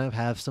do kind of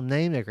have some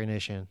name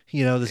recognition.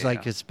 There's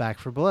like Yeah. it's Back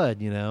for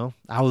Blood.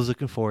 I was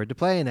looking forward to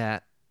playing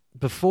that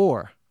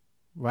before,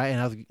 right?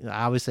 And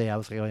I was like,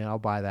 oh, yeah, I'll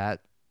buy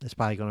that. It's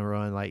probably going to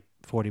run like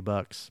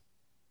 $40.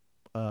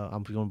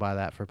 I'm going to buy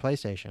that for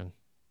PlayStation.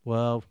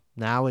 Well,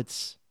 now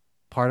it's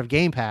part of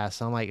Game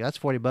Pass. I'm like, that's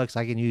 $40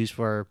 I can use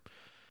for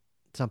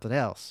something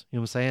else. You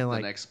know what I'm saying? The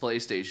Like next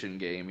PlayStation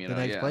game, the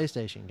next yeah.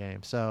 PlayStation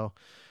game. So,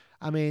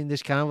 I mean,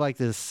 there's kind of like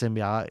this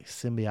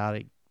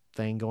symbiotic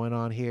thing going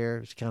on here.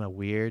 It's kind of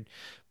weird,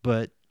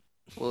 but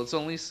Well, it's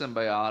only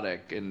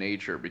symbiotic in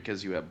nature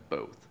because you have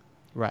both.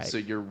 right. So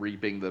you're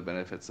reaping the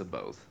benefits of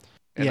both.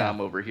 And Yeah. I'm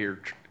over here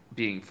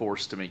being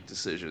forced to make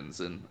decisions,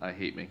 and I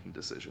hate making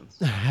decisions.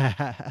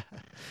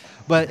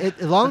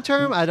 But long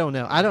term, I don't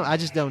know. I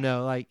just don't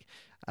know. Like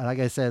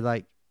I said,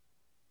 like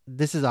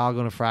this is all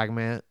going to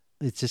fragment.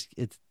 It's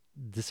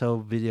this whole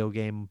video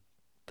game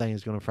thing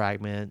is going to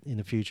fragment in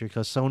the future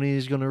because Sony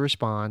is going to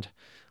respond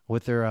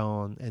with their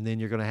own, and then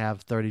you're going to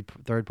have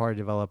third party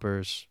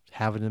developers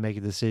having to make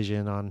a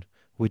decision on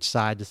which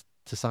side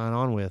to sign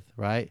on with,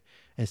 right?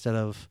 Instead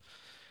of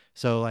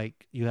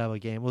like you have a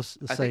game. Let's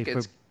I say think for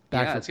it's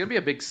back yeah, for it's gonna be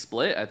a big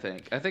split. I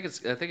think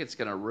it's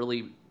gonna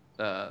really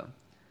uh,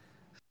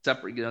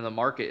 separate. The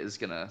market is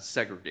gonna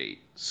segregate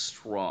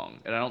strong,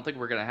 and I don't think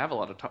we're gonna have a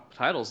lot of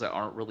titles that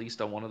aren't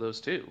released on one of those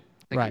two.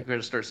 I think you're right.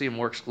 gonna start seeing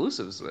more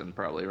exclusives then,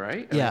 probably,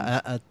 right? I mean,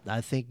 Yeah,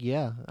 I think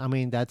yeah. I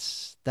mean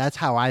that's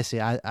how I see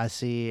it. I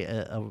see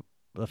a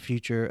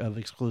future of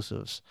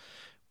exclusives,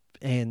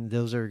 and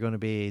those are going to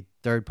be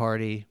third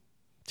party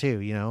too.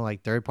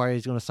 Like third party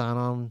is going to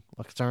sign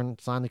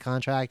the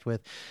contract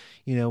with,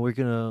 we're going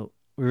to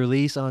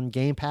release on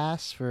Game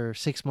Pass for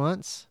 6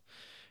 months,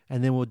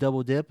 and then we'll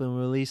double dip and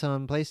release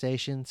on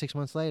PlayStation 6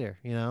 months later.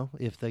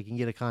 If they can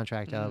get a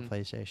contract out of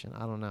PlayStation.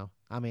 I don't know.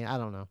 I mean, I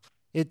don't know.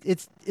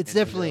 It's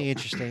definitely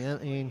interesting. I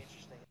mean,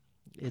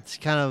 it's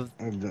kind of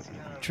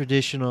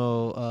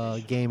traditional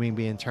gaming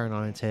being turned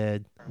on its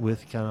head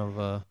with kind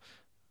of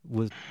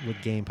with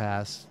Game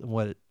Pass and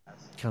what it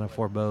kind of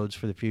forebodes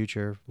for the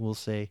future. We'll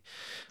see.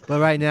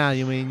 But right now,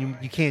 I mean,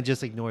 you can't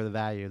just ignore the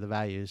value. The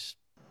value's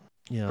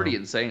pretty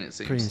insane. It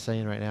seems pretty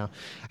insane right now,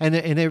 and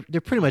they're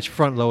pretty much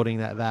front loading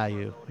that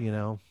value.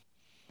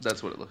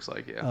 That's what it looks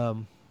like. Yeah.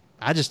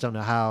 I just don't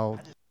know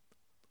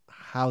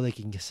how they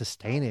can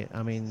sustain it.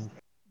 I mean,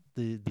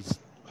 these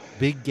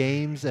big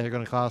games that are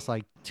going to cost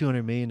like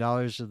 $200 million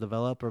to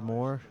develop or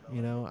more,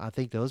 I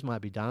think those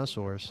might be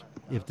dinosaurs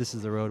if this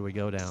is the road we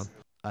go down.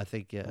 I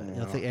think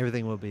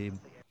everything will be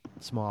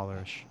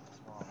smallerish.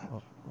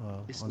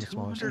 Is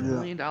 $200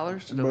 million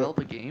to develop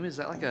a game? Is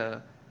that like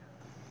a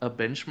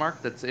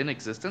benchmark that's in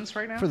existence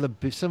right now?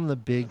 For some of the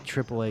big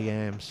AAA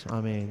games.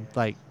 I mean,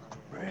 like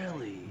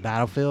really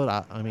Battlefield.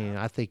 I mean,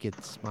 I think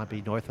might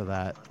be north of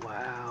that.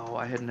 Wow,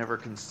 I had never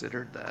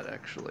considered that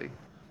actually.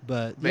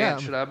 But man,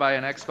 should I buy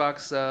an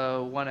Xbox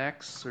One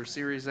X or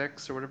Series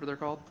X or whatever they're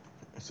called?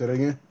 Say that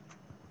again.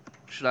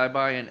 Should I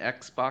buy an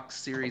Xbox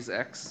Series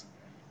X?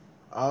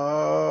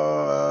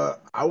 I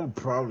would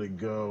probably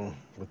go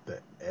with the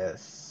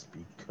S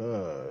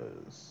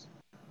because,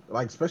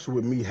 like, especially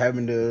with me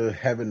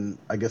having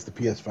I guess the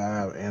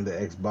PS5 and the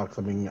Xbox.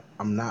 I mean,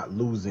 I'm not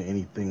losing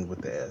anything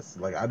with the S.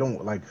 Like, I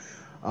don't like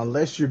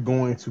unless you're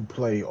going to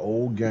play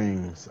old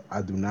games.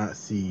 I do not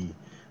see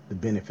the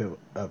benefit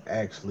of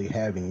actually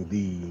having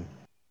the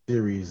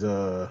Series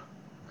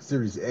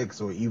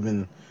X or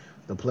even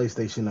the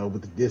PlayStation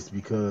with the disc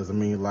because I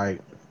mean, like,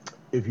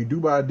 if you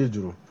do buy a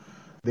digital,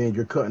 then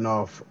you're cutting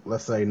off,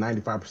 let's say,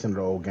 95% of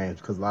the old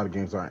games because a lot of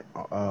games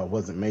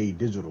wasn't made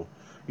digital,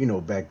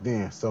 back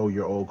then. So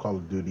your old Call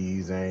of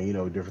Duties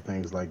and different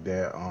things like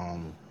that.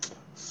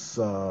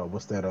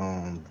 What's that?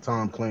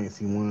 Tom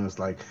Clancy ones,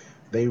 like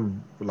they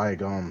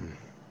like a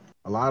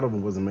lot of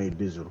them wasn't made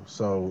digital.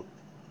 So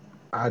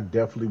I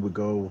definitely would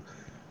go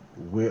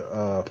with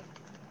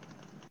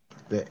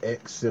the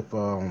X if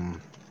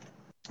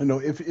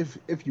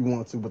if you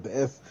want to, but the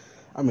S,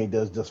 I mean,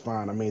 does just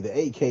fine. I mean, the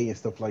 8K and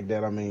stuff like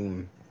that. I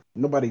mean,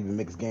 nobody even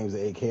makes games at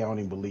 8K. I don't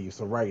even believe.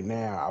 So right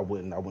now, I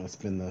wouldn't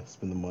spend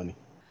the money.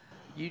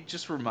 You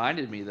just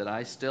reminded me that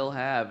I still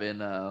have in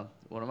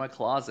one of my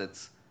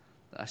closets.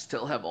 I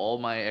still have all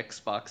my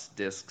Xbox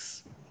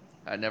discs.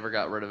 I never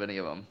got rid of any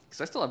of them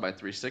because I still have my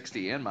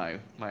 360 and my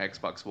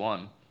Xbox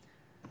One.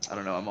 I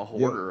don't know. I'm a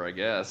hoarder, I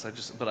guess.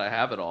 But I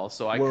have it all,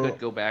 so I could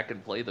go back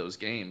and play those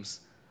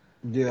games.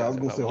 Yeah, I was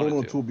gonna say hold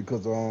on to it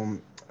because a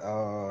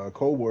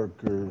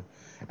coworker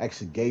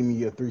actually gave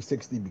me a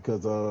 360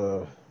 because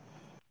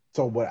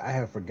so what I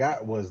had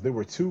forgot was there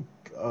were two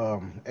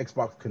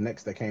Xbox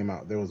Connects that came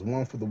out. There was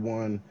one for the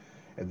One,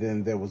 and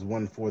then there was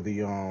one for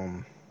the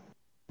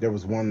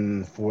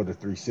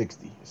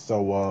 360.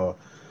 So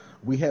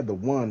we had the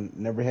One,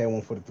 never had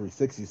one for the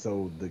 360.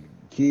 So the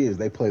kids,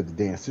 they played the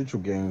Dance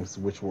Central games,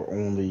 which were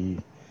only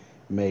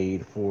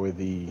made for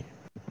the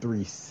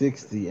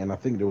 360, and I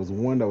think there was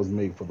one that was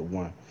made for the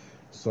One.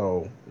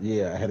 So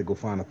yeah, I had to go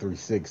find a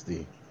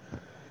 360,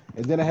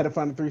 and then I had to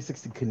find a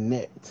 360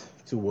 Connect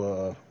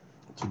to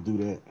do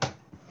that.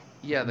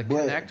 Yeah, the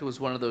Connect was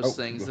one of those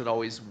things that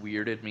always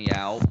weirded me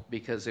out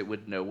because it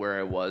would know where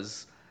I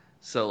was.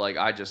 So like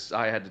I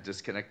had to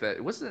disconnect that.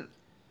 It wasn't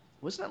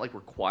that like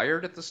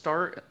required at the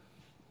start,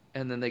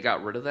 and then they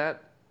got rid of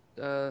that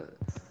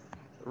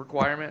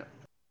requirement.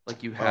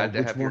 Like you had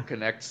to have your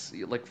Connects.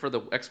 Like for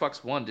the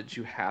Xbox One, did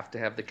you have to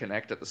have the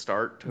Connect at the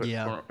start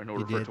in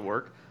order for it to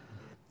work?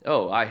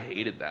 Oh, I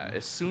hated that.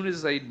 As soon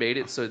as they made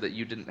it so that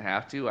you didn't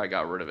have to, I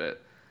got rid of it.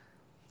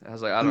 I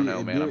was like, I don't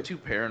know, man. I'm too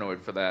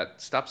paranoid for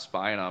that. Stop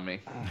spying on me.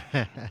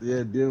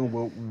 Yeah, then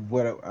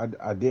what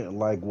I didn't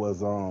like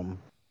was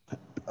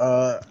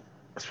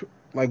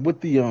like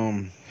with the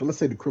let's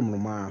say the Criminal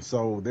Minds.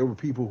 So there were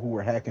people who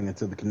were hacking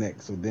into the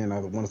Connect. So then I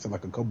want to say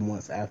like a couple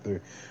months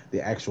after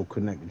the actual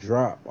Connect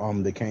drop,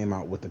 they came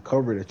out with the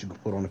cover that you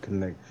could put on the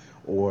Connect,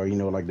 or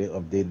like they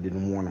updated it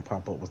and warning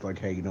pop up was like,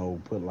 hey,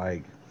 put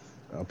like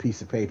a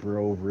piece of paper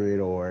over it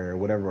or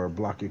whatever, or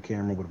block your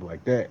camera, whatever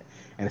like that.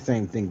 And the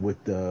same thing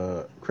with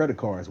the credit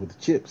cards with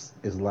the chips.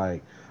 It's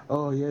like,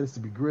 oh yeah, this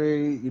would be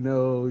great,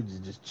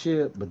 just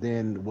chip. But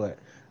then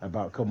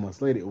about a couple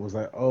months later, it was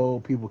like,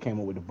 oh, people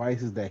came up with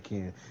devices that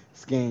can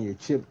scan your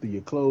chip through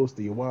your clothes,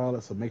 through your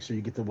wallet. So make sure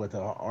you get the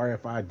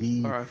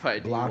RFID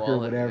blocker,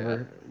 wallet,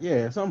 whatever.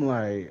 Yeah, so I'm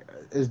like,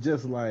 it's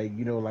just like,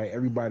 like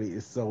everybody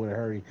is so in a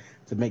hurry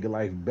to make your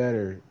life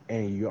better,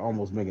 and you're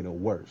almost making it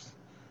worse.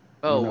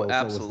 Oh,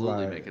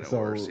 absolutely making it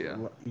worse, yeah.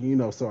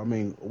 So I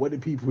mean, what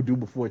did people do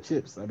before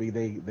chips? I mean,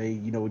 they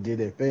did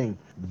their thing.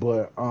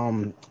 But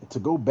to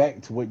go back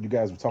to what you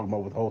guys were talking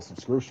about with the whole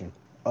subscription,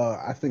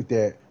 I think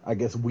that I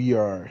guess we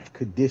are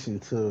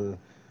conditioned to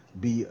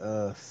be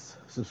a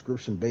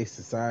subscription-based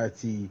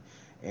society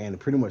and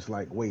pretty much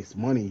like waste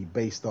money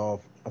based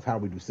off of how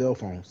we do cell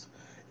phones.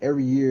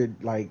 every year,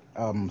 like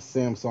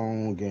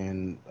Samsung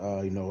and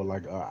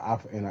like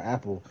and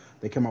Apple,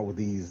 they come out with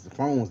these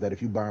phones that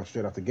if you buy them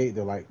straight off the gate,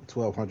 they're like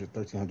 $1,200,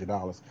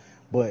 $1,300.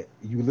 But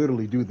you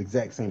literally do the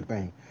exact same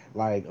thing.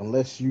 Like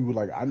unless you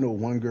like, I know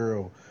one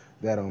girl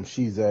that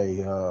she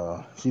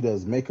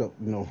does makeup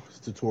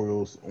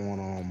tutorials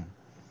on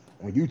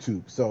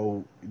YouTube.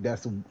 So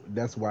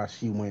that's why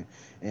she went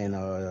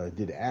and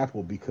did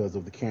Apple because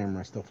of the camera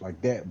and stuff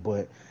like that.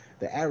 But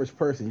the average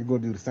person, you're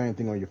going to do the same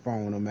thing on your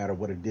phone no matter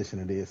what edition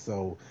it is.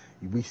 So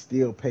we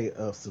still pay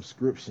a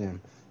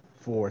subscription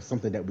for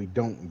something that we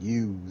don't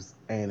use,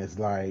 and it's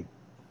like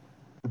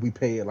we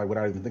pay it like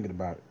without even thinking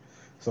about it.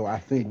 So I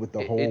think with the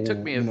It took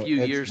whole me a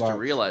few years to Xbox,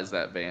 realize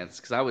that, Vance,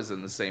 because I was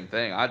in the same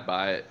thing. I'd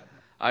buy it.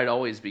 I'd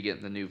always be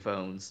getting the new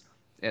phones,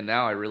 and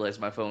now I realize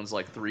my phone's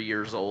like 3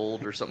 years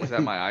old or something like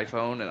that. My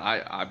iPhone, and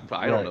I don't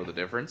right, know the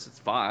difference. It's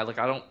fine. Like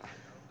I don't.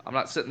 I'm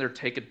not sitting there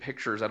taking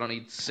pictures. I don't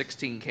need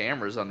 16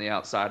 cameras on the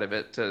outside of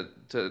it to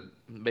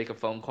make a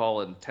phone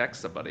call and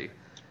text somebody,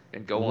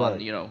 and go on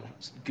right,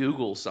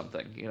 Google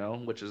something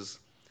which is.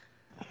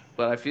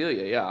 But I feel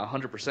you. Yeah,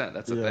 100%.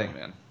 That's the yeah. thing,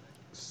 man.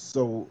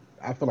 So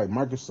I feel like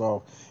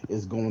Microsoft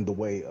is going the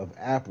way of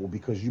Apple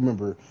because you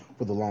remember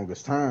for the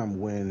longest time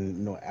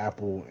when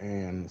Apple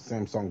and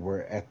Samsung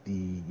were at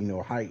the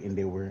height and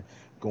they were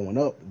going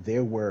up,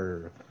 there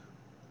were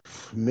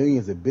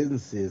millions of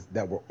businesses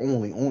that were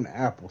only on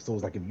Apple. So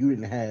it's like if you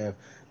didn't have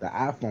the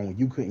iPhone,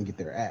 you couldn't get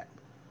their app.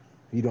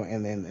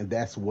 And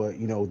that's what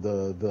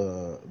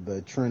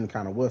the trend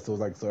kind of was. So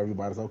it's like so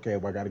everybody's okay.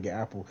 Well, I got to get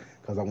Apple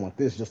because I want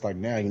this. Just like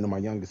now, my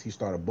youngest he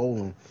started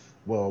bowling.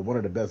 Well, one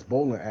of the best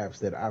bowling apps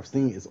that I've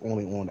seen is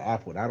only on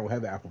Apple. I don't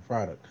have an Apple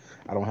product.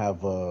 I don't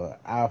have a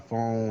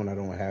iPhone. I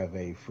don't have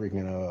a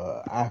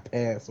freaking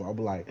iPad. So I'll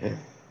be like,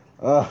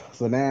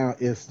 so now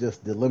it's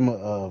just dilemma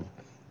of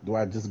do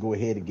I just go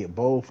ahead and get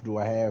both? Do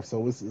I have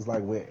so it's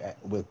like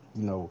with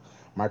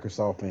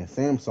Microsoft and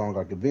Samsung,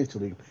 like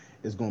eventually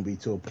it's gonna be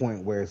to a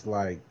point where it's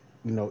like,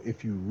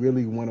 if you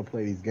really want to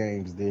play these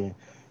games, then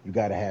you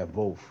gotta have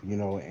both,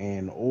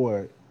 and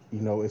or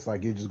it's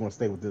like you're just gonna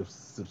stay with the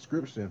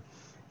subscription.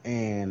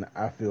 And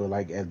I feel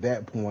like at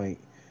that point,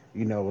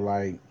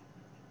 like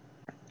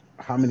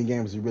how many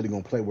games are you really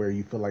gonna play where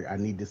you feel like I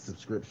need this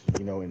subscription,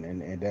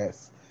 and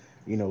that's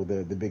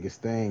the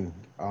biggest thing.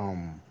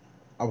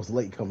 I was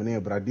late coming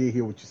in, but I did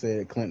hear what you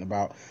said, Clinton,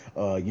 about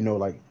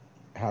like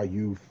how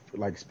you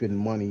like spend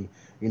money,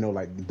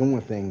 like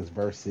doing things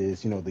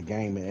versus the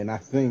game. And I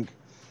think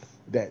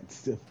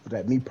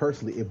that me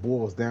personally, it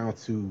boils down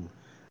to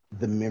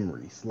the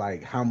memories.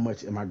 Like how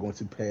much am I going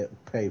to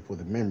pay for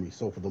the memory?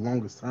 So for the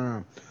longest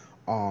time,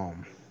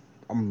 um,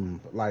 I'm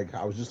like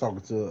I was just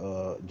talking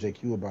to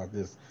JQ about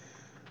this.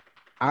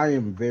 I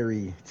am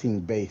very team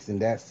based, and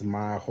that's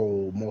my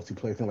whole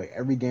multiplayer thing. Like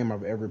every game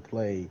I've ever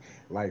played,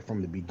 like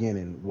from the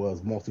beginning,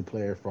 was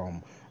multiplayer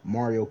from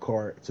Mario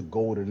Kart to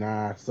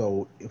GoldenEye.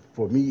 So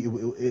for me,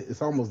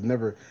 it's almost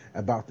never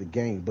about the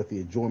game, but the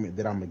enjoyment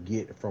that I'm gonna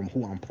get from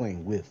who I'm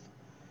playing with.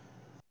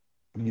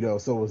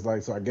 So it's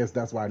like, so I guess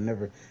that's why I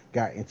never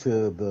got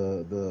into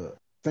the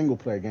single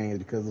player games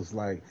because it's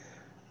like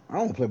I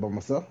don't play by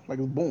myself. Like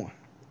it's boring.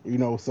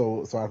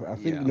 So I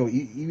think Yeah.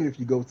 even if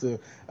you go to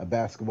a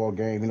basketball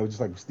game, just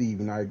like with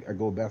Steve and I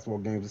go to basketball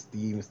games with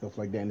Steve and stuff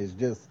like that, and it's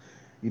just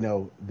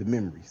the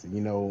memories,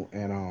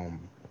 and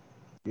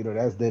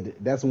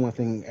that's one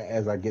thing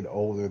as I get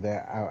older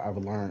that I've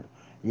learned,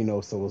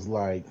 so it's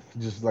like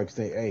just like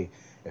say, hey,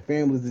 if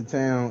family's in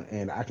town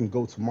and I can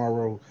go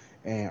tomorrow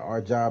and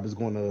our job is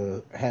going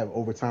to have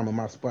overtime in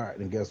my spot,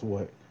 then guess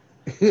what?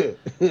 I'm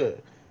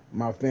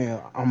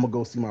gonna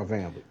go see my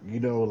family.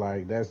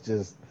 Like that's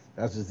just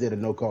it at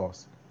no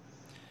cost.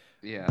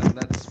 Yeah, and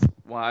that's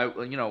why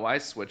why I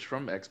switched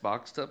from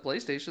Xbox to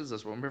PlayStations.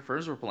 That's what my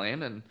friends were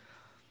playing, and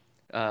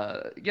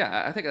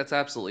yeah, I think that's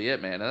absolutely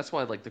it, man. And that's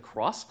why like the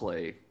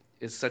crossplay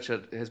is such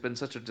a has been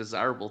such a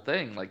desirable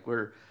thing. Like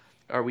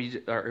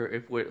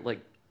if we're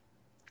like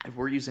if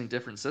we're using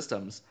different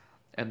systems,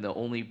 and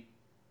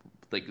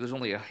there's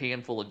only a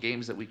handful of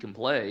games that we can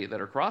play that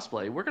are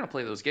crossplay, we're gonna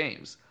play those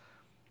games.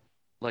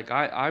 Like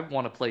I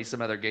want to play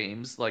some other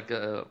games. Like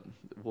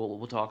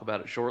we'll talk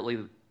about it shortly.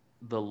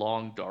 The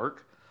Long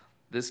Dark,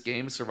 this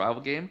game,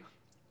 survival game,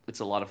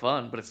 it's a lot of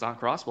fun, but it's not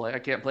crossplay. I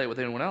can't play it with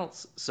anyone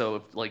else. So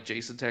if like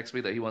Jason texts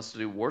me that he wants to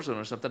do Warzone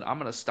or something, I'm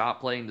gonna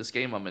stop playing this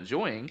game I'm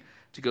enjoying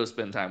to go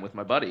spend time with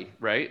my buddy,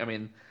 right? I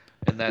mean,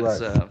 and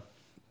that's Right.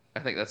 I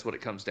think that's what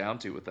it comes down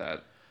to with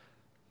that.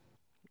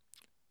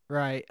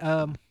 Right.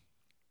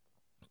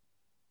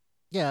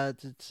 Yeah,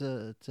 it's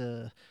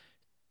an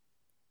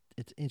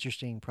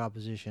interesting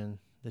proposition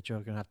that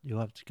you'll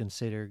have to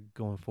consider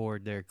going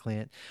forward there,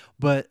 Clint.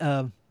 But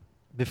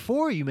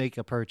before you make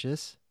a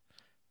purchase,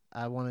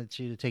 I wanted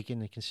you to take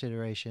into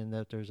consideration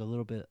that there's a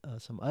little bit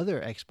some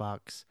other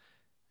Xbox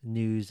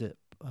news that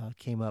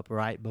came up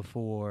right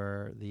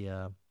before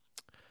the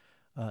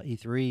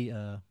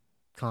E3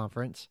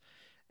 conference,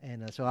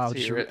 and so Let's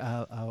hear it.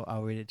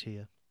 I'll read it to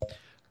you.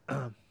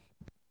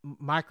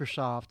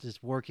 Microsoft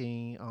is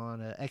working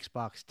on an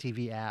Xbox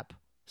TV app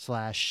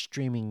slash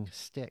streaming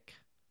stick.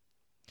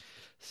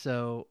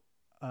 So,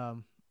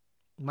 um,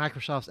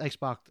 Microsoft's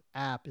Xbox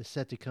app is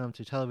set to come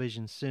to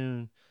television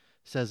soon,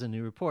 says a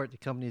new report. The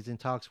company is in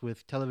talks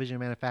with television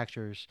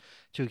manufacturers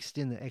to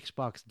extend the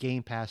Xbox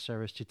Game Pass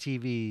service to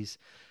TVs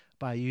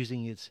by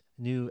using its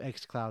new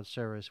xCloud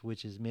service,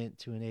 which is meant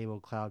to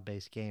enable cloud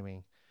based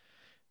gaming.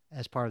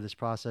 As part of this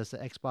process, the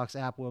Xbox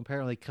app will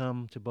apparently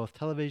come to both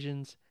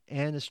televisions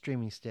and a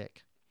streaming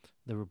stick,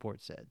 the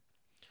report said.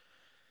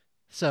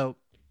 So,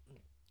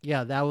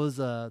 yeah, that was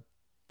a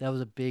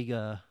big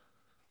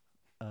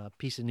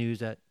piece of news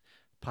that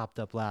popped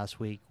up last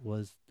week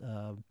was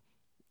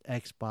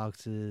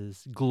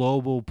Xbox's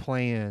global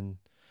plan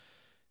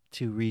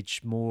to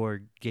reach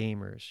more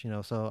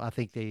gamers. So I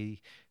think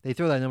they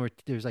throw that number.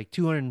 There's like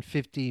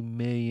 250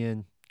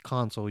 million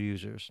console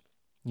users,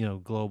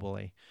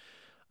 globally.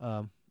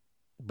 Um,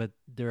 but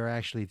there are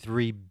actually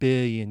 3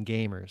 billion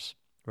gamers,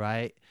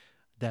 right?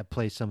 That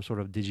play some sort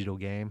of digital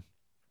game.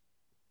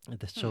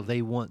 So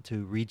they want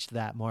to reach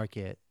that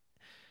market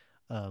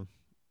um,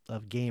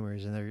 of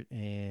gamers,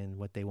 and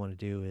what they want to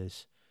do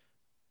is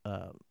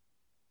uh,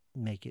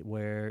 make it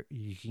where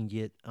you can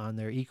get on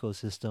their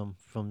ecosystem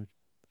from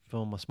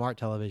a smart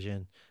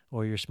television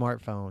or your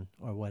smartphone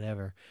or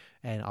whatever,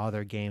 and all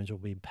their games will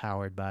be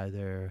powered by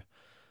their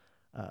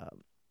uh,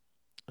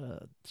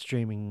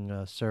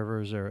 streaming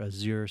servers or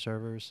Azure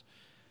servers.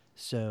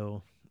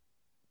 So,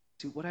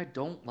 See, what I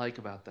don't like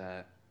about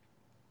that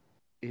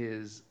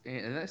is,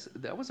 and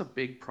that was a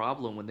big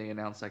problem when they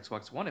announced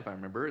Xbox One, if I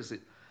remember, is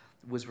it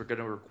was we're going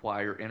to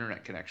require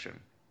internet connection.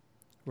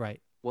 right,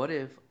 What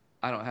if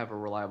I don't have a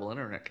reliable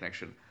internet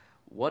connection?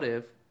 What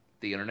if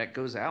the internet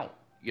goes out?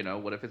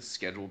 What if it's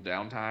scheduled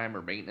downtime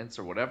or maintenance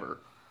or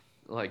whatever?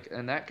 Like,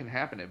 and that can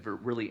happen at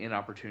really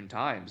inopportune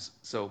times.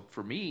 So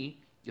for me,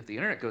 if the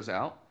internet goes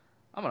out,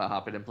 I'm gonna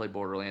hop in and play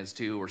Borderlands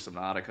 2 or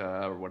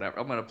Subnautica or whatever.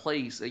 I'm gonna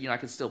play. I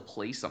can still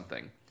play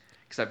something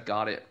because I've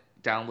got it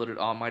downloaded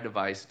on my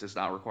device. It does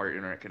not require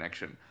internet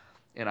connection,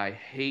 and I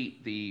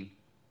hate the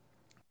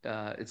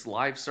it's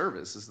live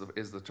service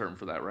is the term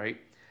for that, right?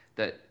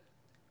 That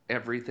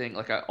everything,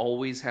 like, I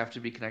always have to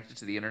be connected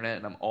to the internet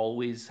and I'm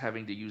always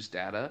having to use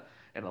data.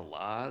 And a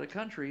lot of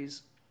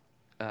countries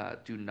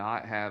do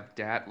not have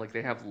data, like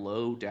they have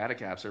low data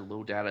caps or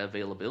low data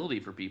availability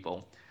for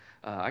people.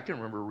 I can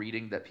remember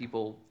reading that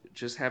people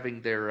just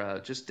having their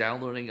just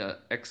downloading a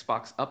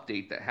Xbox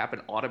update that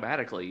happened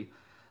automatically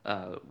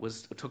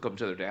was took them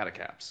to their data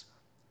caps,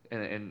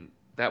 and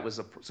that was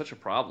such a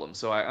problem.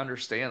 So I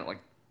understand, like,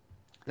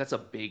 that's a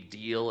big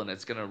deal and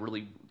it's going to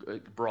really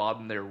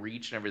broaden their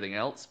reach and everything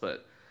else.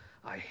 But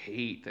I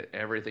hate that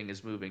everything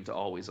is moving to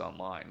always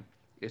online.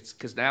 It's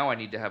because now I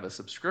need to have a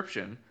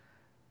subscription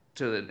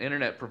to an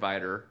internet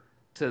provider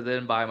to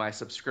then buy my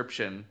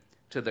subscription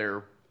to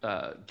their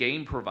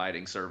game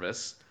providing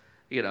service.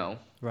 You know,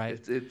 right.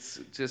 it's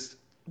just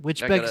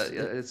Which I begs,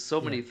 gotta. It's so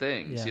yeah, many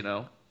things.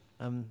 yeah.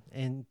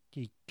 And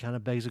it kind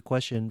of begs a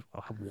question: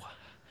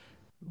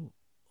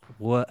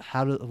 what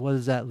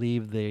does that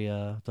leave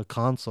the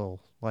console?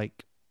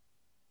 Like,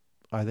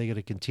 are they going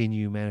to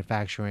continue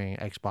manufacturing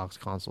Xbox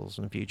consoles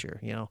in the future?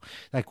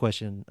 That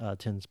question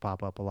tends to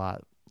pop up a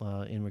lot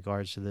in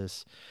regards to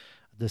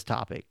this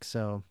topic.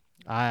 So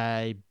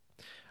I,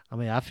 I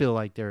mean, I feel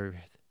like they're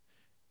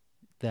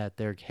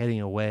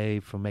heading away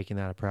from making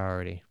that a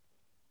priority.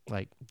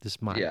 Like,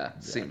 this might, Yeah,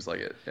 seems like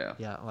it. Yeah.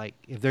 yeah, like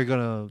if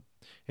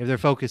their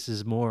focus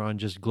is more on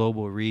just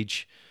global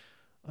reach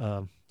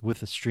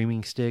with a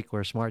streaming stick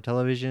or a smart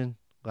television,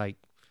 like,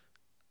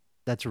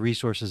 that's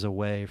resources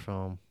away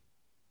from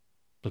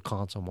the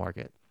console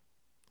market.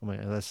 I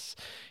mean, that's,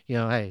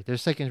 hey, they're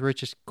second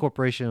richest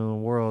corporation in the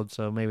world,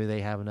 so maybe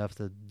they have enough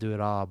to do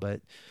it all.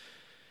 But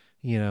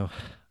you know,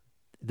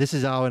 this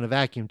is all in a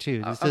vacuum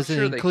too. I- I'm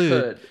sure they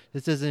could.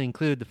 This doesn't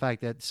include the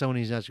fact that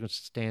Sony's not going to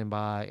stand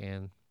by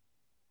and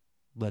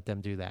let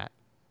them do that.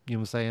 You know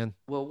what I'm saying?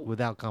 Well,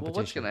 Without what's going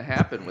competition. to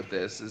happen with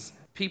this is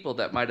people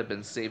that might have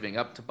been saving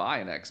up to buy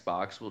an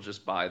Xbox will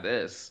just buy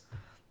this,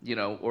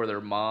 or their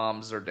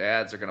moms or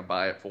dads are going to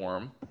buy it for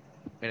them,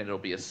 and it'll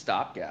be a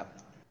stopgap.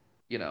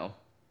 You know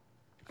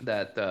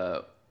that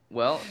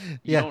well, you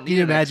Yeah, don't can need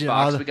you an imagine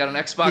all Xbox. the? We got an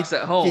Xbox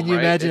at home, Can you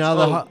right? imagine It's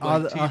all my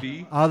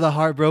TV. all the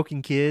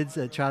heartbroken kids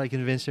that try to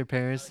convince their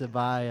parents to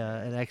buy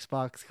an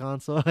Xbox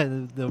console,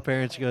 and the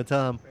parents are going to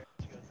tell them,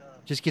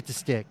 "Just get the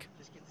stick,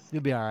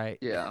 you'll be all right."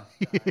 Yeah,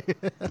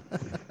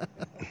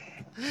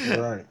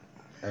 Right.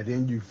 And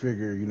then you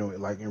figure,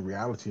 like in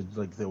reality,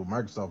 like I said with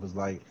Microsoft, is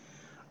like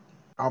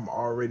I'm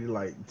already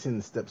like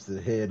 10 steps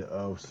ahead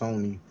of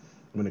Sony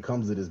when it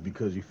comes to this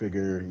because you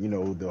figure,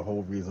 the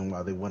whole reason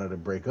why they wanted to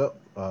break up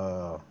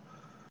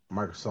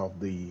Microsoft,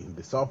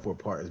 the software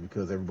part, is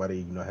because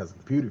everybody, has a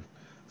computer.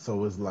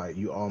 So it's like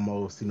you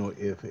almost,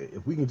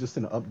 if we can just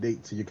send an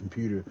update to your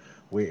computer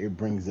where it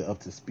brings it up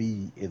to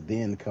speed and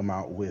then come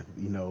out with,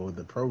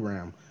 the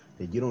program,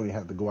 that you don't even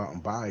have to go out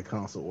and buy a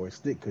console or a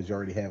stick because you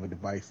already have a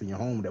device in your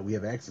home that we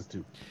have access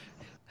to.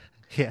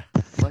 Yeah,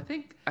 well,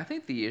 I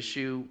think the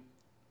issue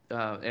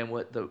and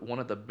what the one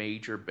of the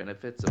major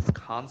benefits of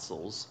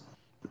consoles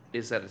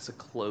is that it's a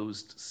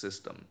closed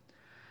system,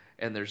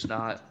 and there's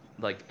not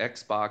like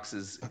Xbox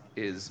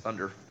is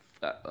under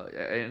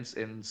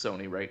and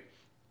Sony, right,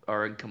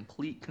 are in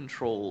complete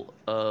control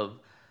of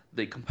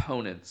the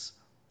components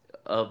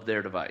of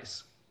their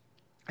device.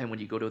 And when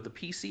you go to the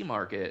PC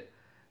market,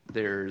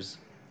 there's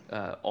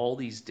all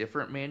these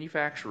different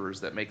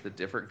manufacturers that make the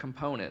different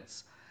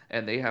components,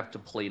 and they have to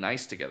play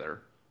nice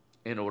together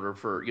in order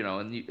for,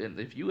 and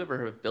if you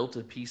ever have built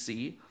a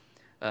PC,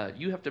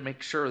 you have to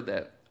make sure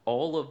that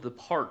all of the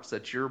parts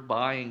that you're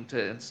buying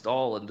to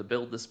install and to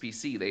build this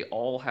PC, they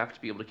all have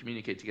to be able to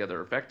communicate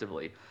together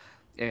effectively.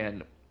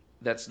 And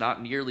that's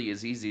not nearly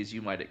as easy as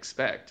you might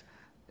expect.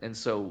 And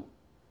so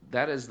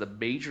that is the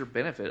major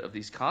benefit of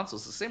these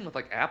consoles. The same with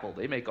like Apple.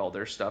 They make all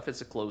their stuff. It's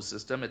a closed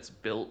system. It's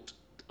built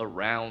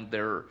around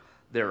their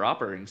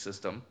operating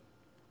system.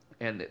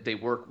 And they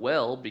work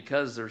well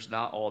because there's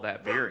not all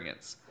that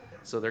variance.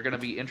 So they're going to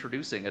be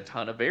introducing a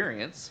ton of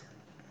variance,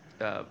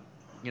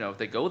 if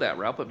they go that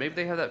route. But maybe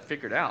they have that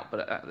figured out.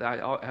 But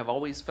I have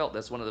always felt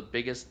that's one of the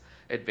biggest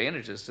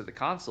advantages to the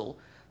console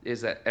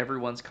is that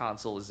everyone's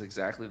console is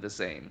exactly the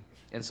same.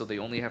 And so they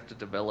only have to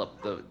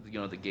develop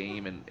the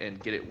game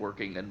and get it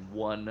working in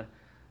one,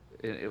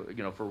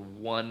 for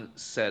one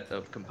set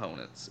of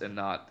components and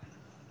not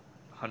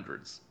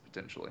hundreds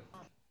potentially.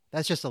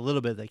 That's just a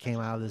little bit that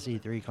came out of this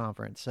E3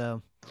 conference.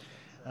 So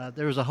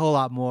there was a whole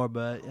lot more,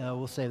 but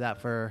we'll save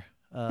that for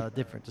a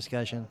different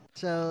discussion.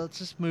 So let's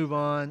just move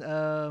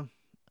on.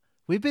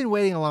 We've been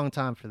waiting a long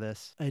time for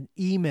this. An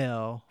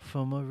email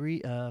from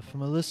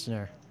a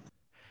listener.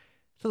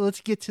 So let's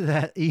get to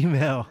that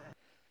email.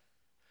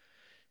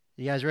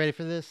 You guys ready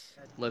for this?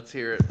 Let's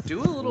hear it.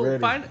 Do a little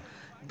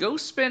go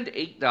spend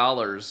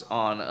 $8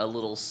 on a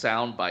little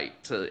soundbite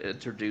to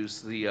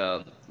introduce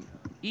the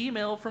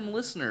email from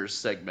listeners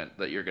segment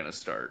that you're gonna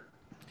start.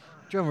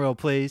 Drum roll,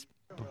 please.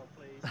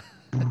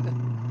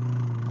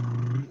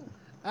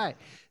 All right.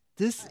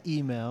 This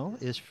email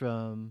is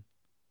from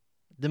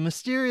the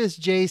mysterious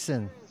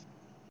Jason.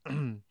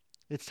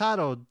 It's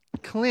titled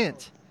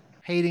Clint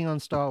Hating on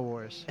Star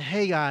Wars.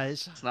 Hey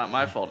guys. It's not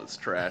my fault it's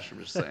trash, I'm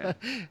just saying.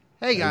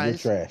 Hey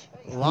guys,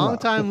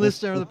 long-time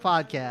listener of the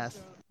podcast.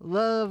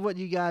 Love what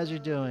you guys are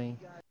doing.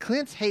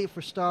 Clint's hate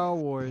for Star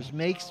Wars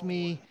makes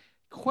me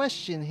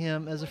question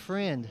him as a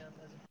friend.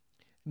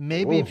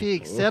 Maybe if he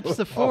accepts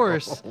the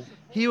Force,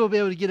 he will be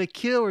able to get a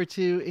kill or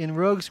two in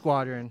Rogue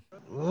Squadron.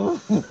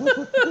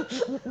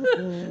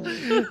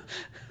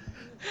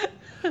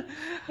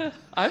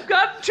 I've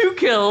got 2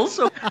 kills.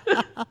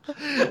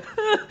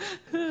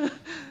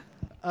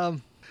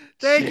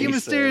 Thank you,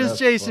 mysterious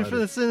Jason, for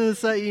the sending us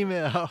that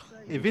email.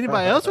 If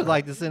anybody else would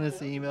like to send us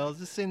the emails,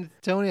 just send it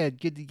to Tony at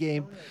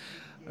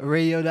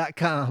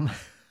goodgameradio.com.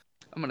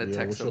 I'm going to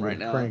text him right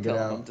now and tell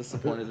him I'm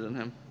disappointed in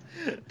him.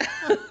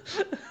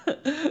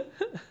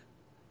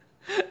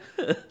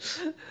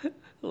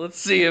 Let's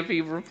see if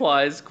he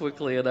replies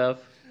quickly enough.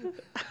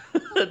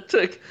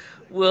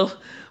 We'll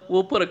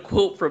put a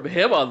quote from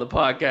him on the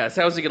podcast.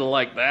 How's he going to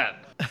like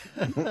that?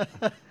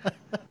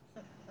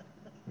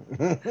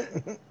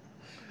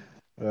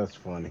 That's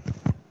funny.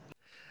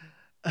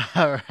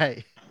 All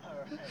right.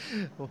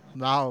 Well,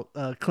 now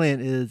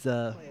Clint is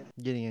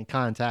getting in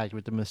contact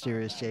with the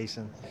mysterious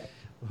Jason.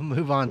 We'll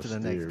move on to the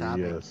next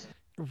topic.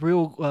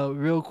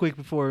 Real quick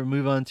before we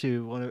move on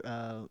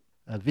to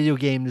a video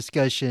game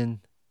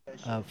discussion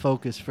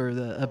focus for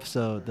the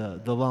episode,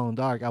 the Long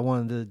Dark. I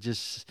wanted to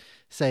just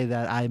say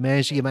that I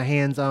managed to get my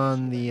hands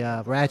on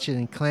the Ratchet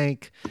and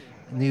Clank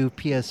new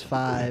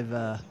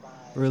PS5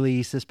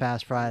 release this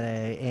past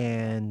Friday,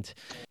 and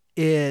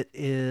it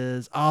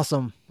is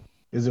awesome.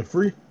 Is it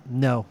free?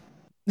 No.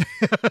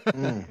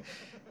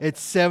 It's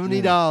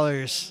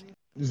 $70.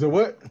 Is it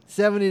what?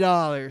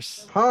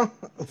 $70. Huh?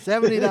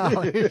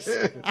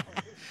 $70.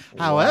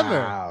 However,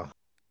 wow.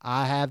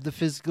 I have the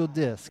physical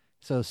disc.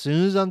 So as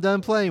soon as I'm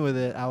done playing with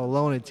it, I will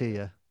loan it to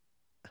you.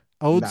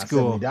 Old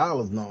school.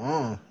 $70,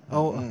 no.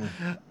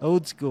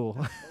 Old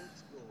school.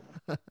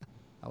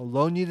 I'll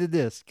loan you the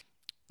disc.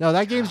 No,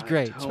 that game's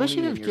great, Tony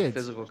especially and for your kids.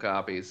 Physical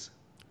copies.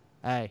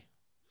 Hey,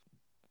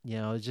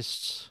 it's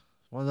just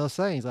one of those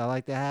things. I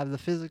like to have the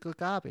physical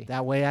copy.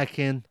 That way I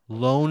can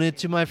loan it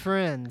to my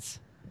friends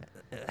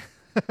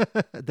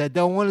that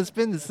don't want to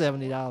spend the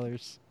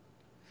 $70.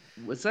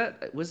 Was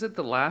it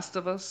The Last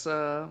of Us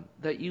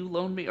that you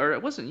loaned me? Or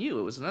it wasn't you,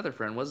 it was another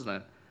friend, wasn't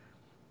it?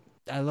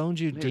 I loaned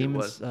you Maybe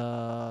Demon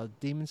Souls.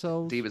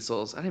 Demon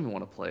Souls. I didn't even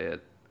want to play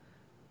it.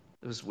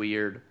 It was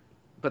weird.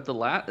 But The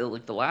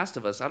Last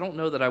of Us, I don't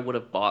know that I would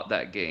have bought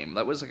that game.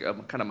 That was like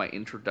kind of my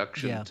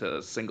introduction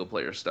to single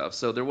player stuff.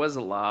 So there was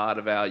a lot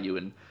of value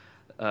in.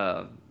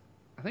 I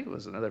think it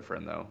was another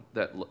friend though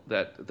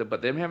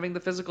but them having the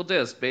physical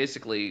disc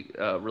basically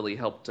really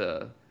helped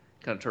to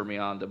kind of turn me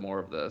on to more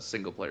of the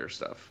single player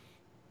stuff.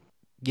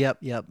 Yep.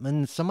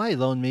 And somebody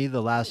loaned me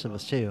The Last of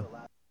Us 2.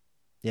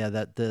 Yeah,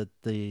 that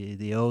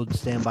the old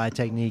standby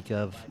technique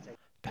of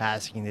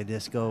passing the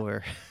disc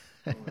over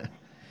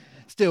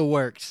still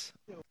works.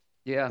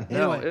 Yeah,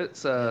 anyway,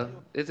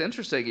 it's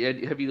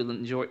interesting. Have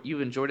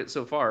you enjoyed it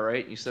so far,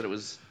 right? You said it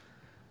was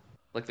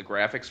Like the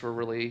graphics were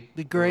really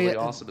The were gray really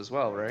awesome as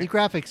well, the right?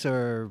 graphics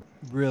are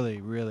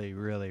really, really,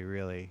 really,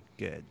 really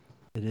good.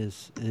 It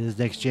is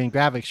next gen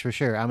graphics for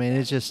sure. I mean,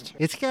 it's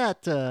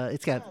got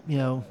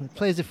it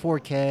plays at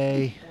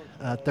 4K,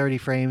 30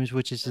 frames,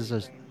 which is just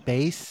a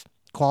base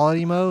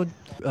quality mode,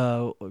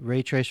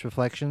 ray trace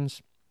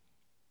reflections,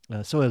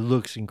 so it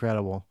looks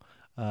incredible.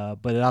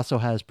 But it also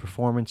has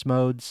performance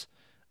modes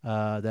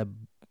that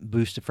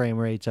boost the frame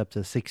rates up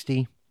to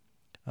 60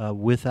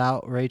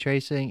 without ray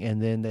tracing,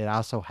 and then it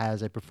also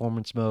has a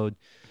performance mode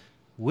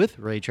with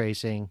ray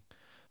tracing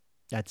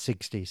at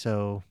 60.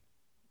 So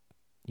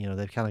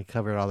they've kind of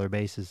covered all their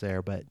bases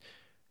there. But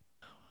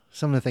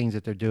some of the things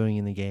that they're doing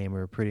in the game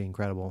are pretty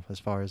incredible. As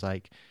far as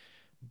like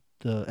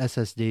the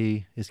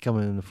SSD is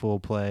coming into full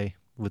play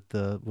with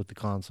the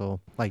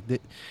console, like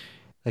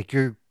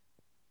you're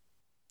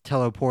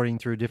teleporting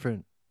through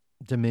different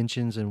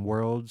dimensions and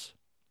worlds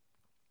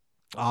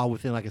all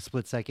within like a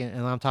split second,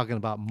 and I'm talking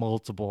about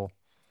multiple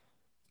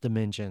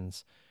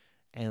dimensions,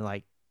 and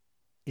like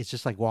it's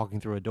just like walking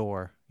through a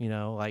door.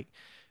 Like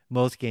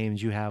most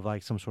games, you have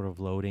like some sort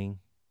of loading.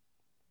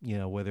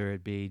 Whether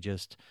it be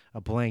just a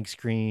blank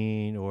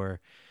screen or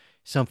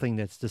something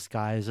that's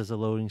disguised as a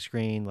loading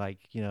screen, like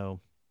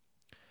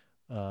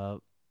uh,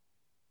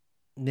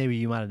 maybe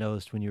you might have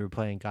noticed when you were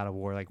playing God of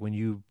War, like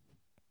when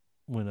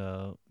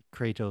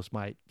Kratos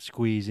might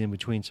squeeze in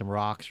between some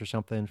rocks or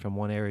something from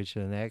one area to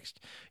the next.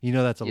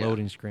 That's a Yeah.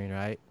 loading screen,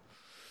 right?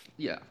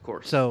 Yeah, of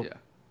course. So Yeah.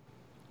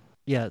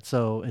 yeah,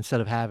 so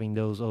instead of having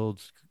those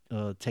old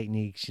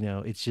techniques,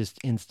 it's just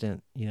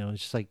instant.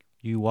 It's just like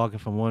you walking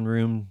from one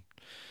room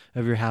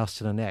of your house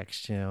to the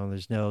next.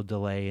 There's no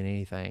delay in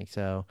anything.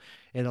 So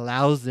it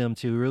allows them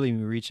to really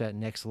reach that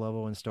next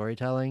level in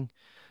storytelling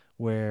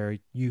where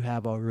you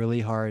have a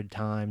really hard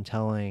time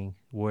telling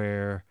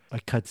where a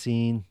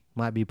cutscene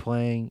might be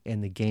playing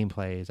and the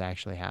gameplay is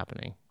actually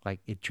happening. Like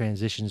it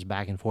transitions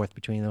back and forth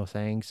between those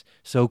things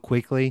so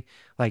quickly.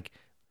 Like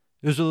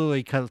there's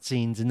literally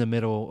cutscenes in the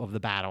middle of the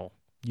battle.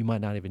 You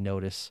might not even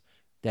notice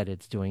that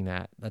it's doing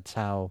that. That's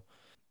how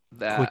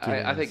That quick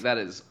it I think is. that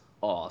is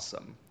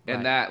awesome. And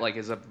Right. that like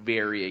is a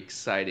very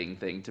exciting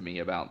thing to me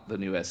about the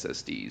new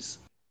SSDs.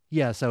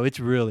 Yeah, so it's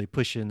really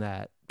pushing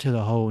that to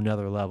the whole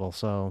nother level.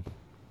 So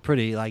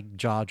pretty like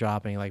jaw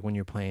dropping, like when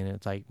you're playing it.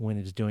 It's like when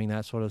it's doing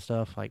that sort of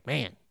stuff, like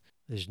man,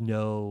 there's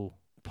no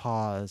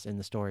pause in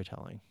the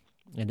storytelling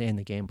and in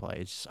the gameplay.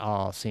 It's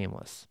all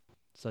seamless.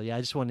 So yeah,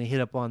 I just wanted to hit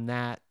up on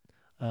that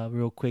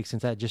real quick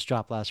since that just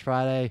dropped last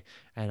Friday,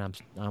 and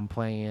I'm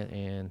playing it,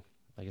 and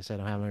like I said,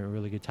 I'm having a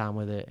really good time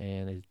with it,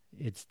 and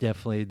it's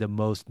definitely the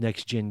most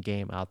next gen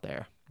game out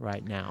there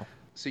right now.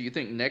 So you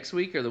think next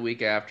week or the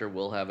week after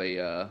we'll have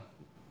a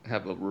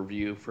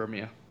review from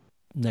you?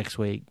 Next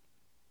week,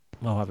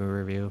 I'll have a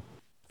review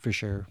for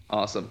sure.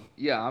 Awesome.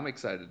 Yeah, I'm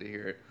excited to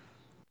hear it.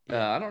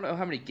 Yeah. I don't know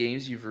how many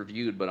games you've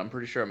reviewed, but I'm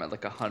pretty sure I'm at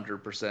like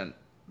 100%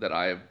 that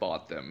I have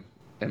bought them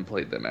and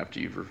played them after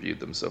you've reviewed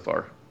them so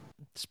far.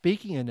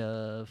 Speaking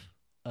of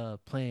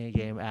playing a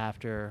game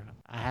after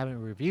I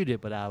haven't reviewed it,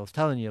 but I was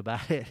telling you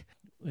about it,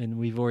 and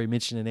we've already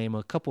mentioned the name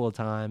a couple of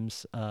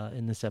times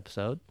in this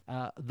episode.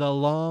 The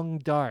Long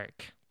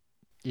Dark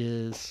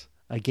is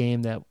a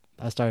game that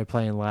I started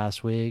playing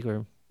last week,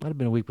 or might have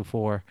been a week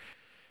before,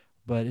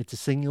 but it's a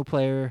single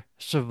player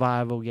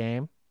survival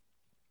game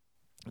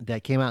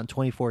that came out in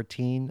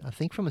 2014, I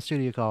think from a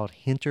studio called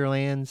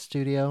Hinterland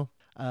Studio.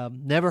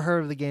 Never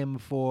heard of the game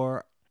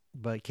before,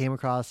 but came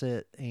across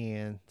it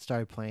and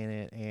started playing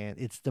it. And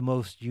it's the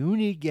most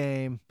unique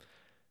game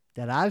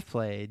that I've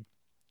played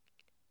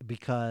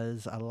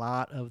because a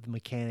lot of the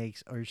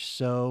mechanics are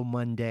so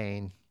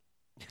mundane.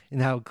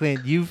 Now,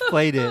 Clint, you've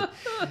played it.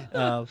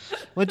 Why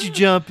don't you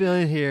jump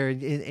in here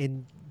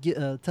and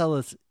tell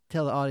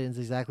the audience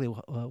exactly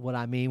what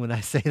I mean when I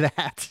say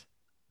that?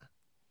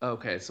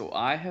 Okay, so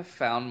I have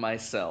found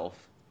myself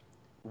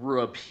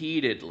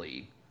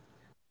repeatedly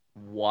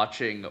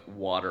watching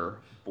water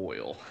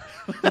boil.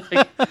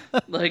 like,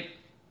 like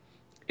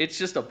it's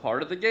just a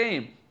part of the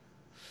game.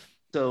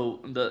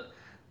 So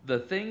the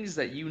things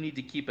that you need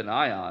to keep an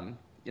eye on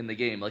in the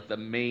game, like the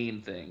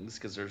main things,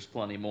 because there's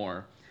plenty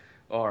more,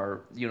 are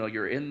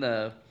you're in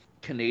the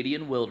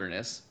Canadian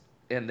wilderness,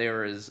 and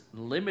there is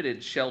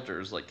limited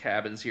shelters like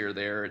cabins here or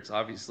there. It's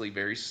obviously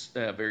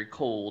very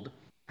cold,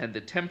 and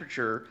the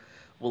temperature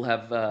will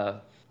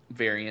have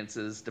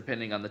variances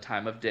depending on the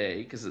time of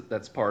day because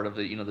that's part of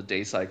the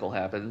day cycle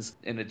happens.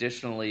 And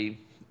additionally,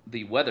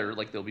 the weather,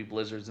 like there'll be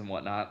blizzards and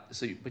whatnot.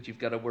 But you've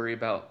got to worry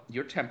about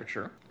your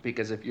temperature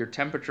because if your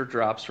temperature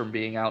drops from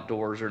being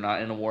outdoors or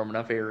not in a warm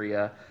enough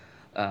area,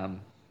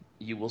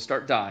 you will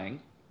start dying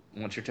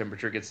once your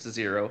temperature gets to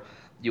zero.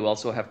 You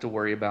also have to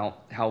worry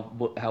about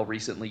how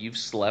recently you've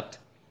slept,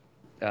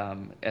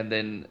 and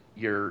then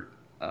your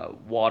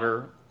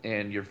water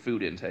and your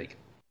food intake.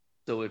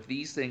 So if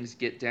these things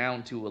get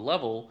down to a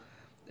level,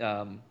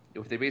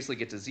 if they basically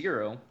get to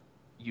zero,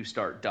 you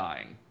start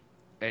dying,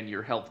 and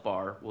your health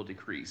bar will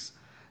decrease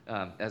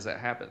as that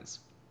happens.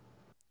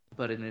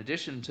 But in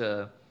addition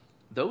to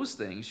those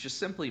things, just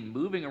simply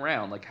moving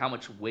around, like how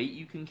much weight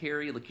you can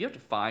carry, like you have to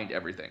find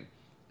everything.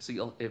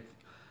 So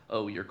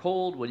you're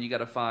cold, well, you got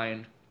to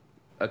find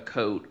a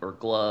coat or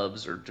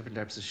gloves or different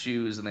types of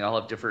shoes, and they all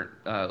have different,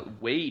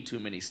 way too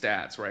many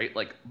stats, right?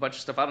 Like a bunch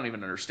of stuff I don't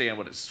even understand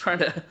what it's trying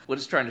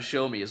to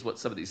show me is what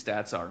some of these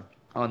stats are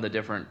on the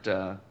different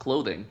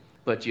clothing.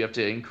 But you have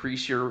to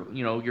increase your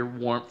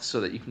warmth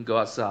so that you can go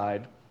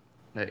outside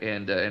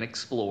and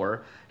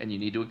explore, and you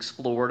need to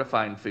explore to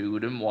find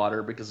food and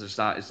water because it's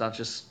not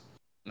just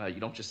you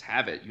don't just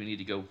have it, you need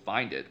to go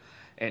find it.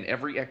 And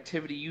every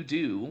activity you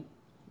do,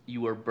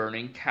 you are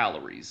burning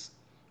calories,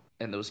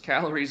 and those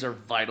calories are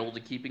vital to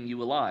keeping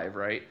you alive,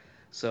 right?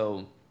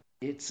 So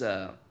it's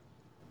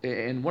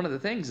and one of the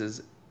things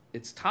is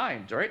it's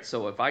timed, right?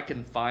 So if I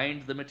can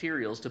find the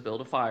materials to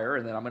build a fire,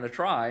 and then I'm going to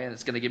try, and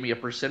it's going to give me a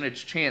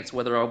percentage chance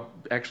whether I'll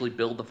actually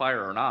build the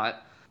fire or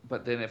not.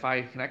 But then if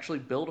I can actually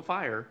build a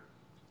fire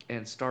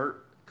and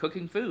start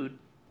cooking food,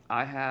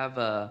 I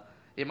have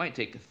it might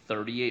take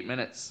 38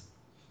 minutes,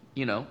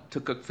 to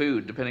cook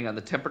food, depending on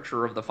the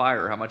temperature of the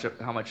fire, how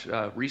much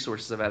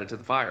resources I've added to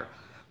the fire.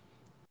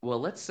 Well,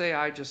 let's say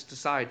I just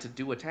decide to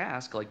do a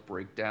task like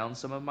break down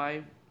some of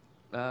my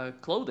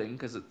clothing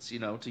because it's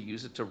to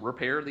use it to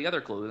repair the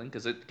other clothing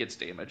because it gets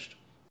damaged.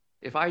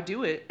 If I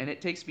do it and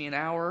it takes me an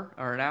hour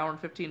or an hour and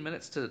 15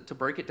 minutes to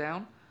break it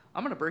down,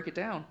 I'm going to break it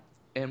down.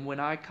 And when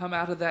I come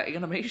out of that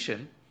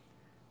animation,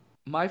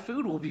 my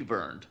food will be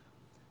burned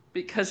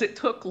because it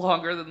took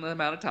longer than the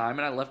amount of time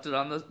and I left it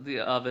on the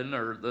oven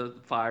or the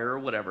fire or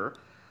whatever.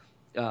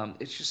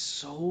 It's just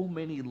so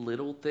many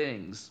little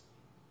things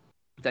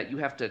that you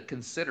have to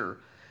consider.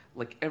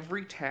 Like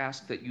every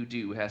task that you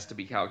do has to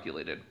be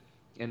calculated.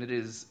 And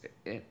there's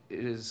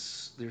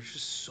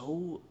just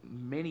so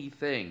many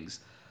things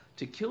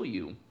to kill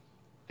you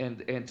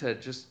and to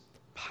just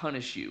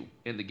punish you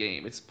in the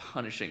game. It's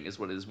punishing is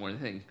what it is more than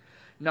anything.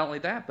 Not only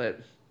that, but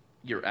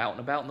you're out and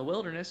about in the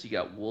wilderness. You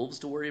got wolves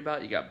to worry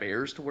about. You got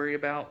bears to worry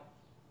about,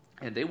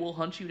 and they will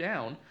hunt you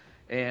down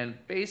and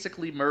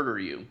basically murder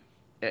you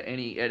at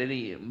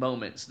any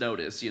moment's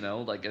notice.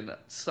 Like, and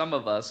some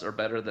of us are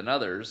better than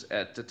others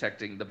at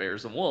detecting the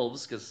bears and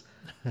wolves because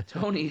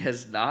Tony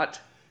has not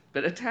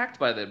been attacked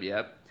by them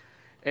yet.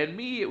 And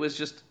me, it was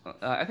just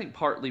I think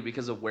partly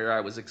because of where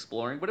I was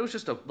exploring, but it was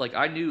just like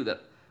I knew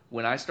that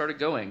when I started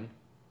going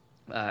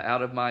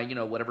out of my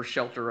whatever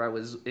shelter I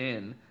was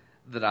in,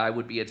 that I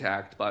would be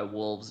attacked by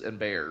wolves and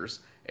bears,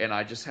 and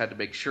I just had to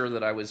make sure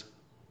that I was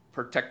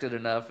protected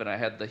enough and I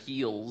had the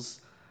heals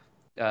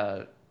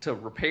to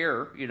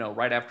repair,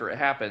 right after it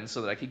happened,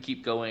 so that I could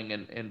keep going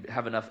and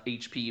have enough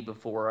HP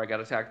before I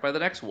got attacked by the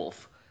next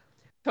wolf.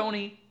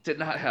 Tony did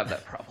not have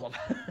that problem.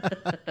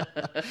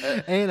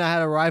 And I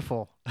had a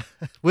rifle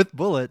with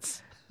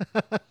bullets.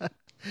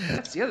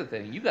 That's the other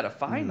thing. You got to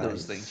find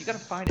those things. You got to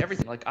find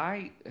everything. Like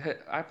I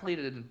played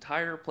an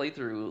entire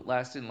playthrough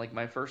lasting like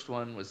my first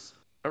one was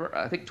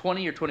I think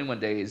 20 or 21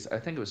 days. I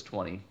think it was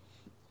 20.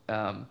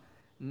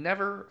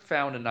 Never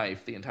found a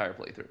knife the entire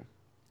playthrough.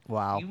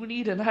 Wow. You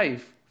need a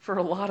knife for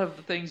a lot of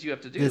the things you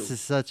have to do. This is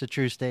such a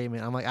true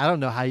statement. I'm like, I don't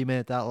know how you made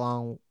it that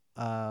long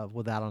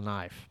without a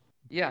knife.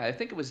 Yeah, I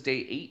think it was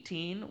day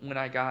 18 when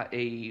I got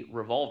a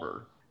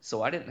revolver.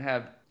 So I didn't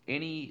have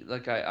any,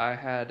 like I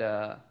had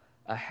a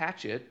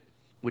hatchet,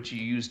 which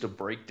you use to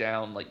break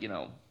down like,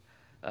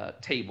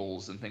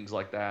 tables and things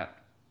like that.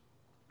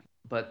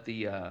 But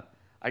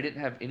I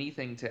didn't have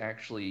anything to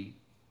actually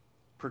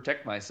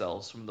protect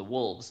myself from the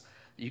wolves.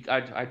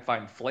 I'd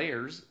find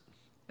flares,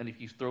 and if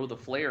you throw the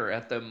flare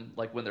at them,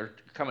 like when they're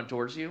coming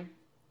towards you,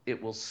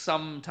 it will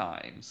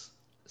sometimes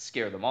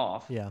scare them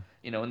off. Yeah.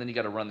 And then you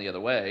got to run the other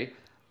way.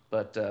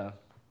 But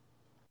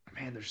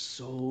man, there's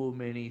so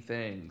many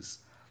things,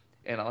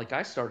 and like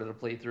I started a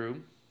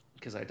playthrough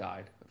because I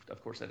died.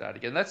 Of course, I died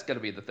again. That's gonna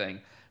be the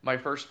thing. My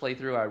first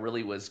playthrough, I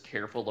really was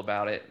careful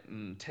about it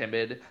and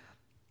timid,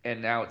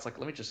 and now it's like,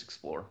 let me just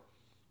explore.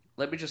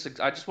 I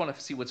just want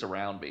to see what's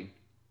around me.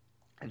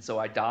 And so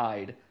I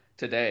died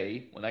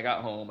today when I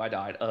got home. I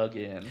died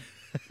again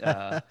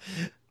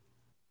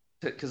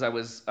because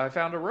I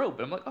found a rope.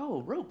 And I'm like,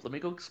 oh, rope. Let me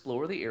go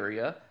explore the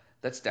area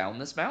that's down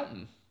this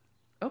mountain.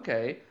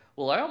 Okay.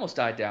 Well, I almost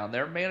died down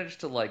there.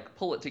 Managed to like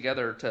pull it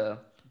together to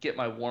get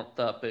my warmth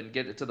up and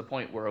get it to the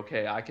point where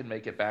okay, I can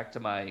make it back to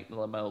my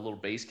little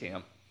base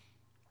camp.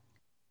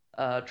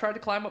 Tried to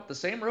climb up the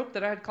same rope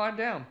that I had climbed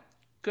down.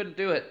 Couldn't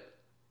do it.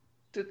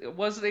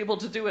 Wasn't able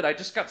to do it. I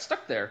just got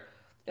stuck there,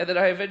 and then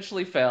I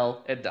eventually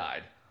fell and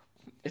died.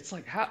 It's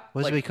like how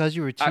was like, it because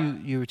you were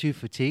too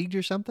fatigued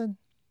or something?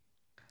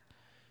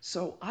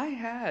 So I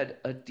had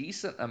a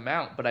decent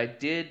amount, but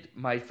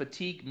my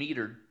fatigue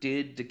meter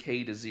did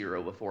decay to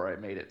 0 before I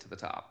made it to the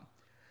top.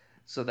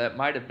 So that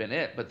might have been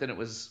it, but then it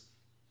was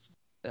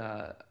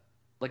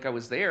like I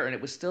was there and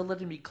it was still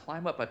letting me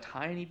climb up a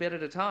tiny bit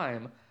at a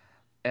time,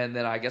 and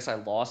then I guess I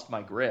lost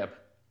my grip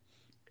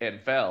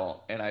and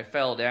fell, and I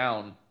fell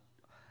down,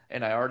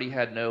 and I already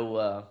had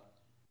no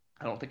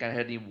I don't think I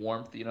had any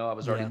warmth, I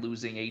was already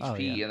losing HP. Oh,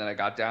 yeah. And then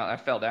I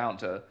fell down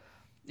to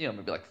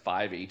maybe like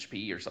 5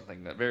 HP or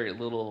something, a very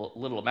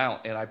little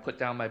amount. And I put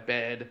down my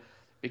bed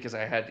because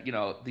I had,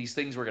 these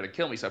things were going to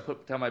kill me. So I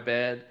put down my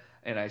bed.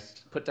 and I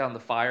put down the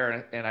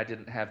fire, and I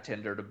didn't have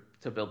tinder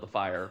to build the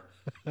fire.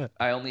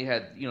 I only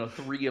had,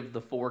 3 of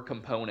the 4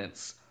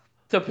 components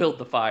to build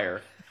the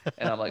fire.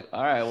 And I'm like,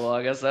 all right, well,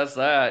 I guess that's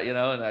that, and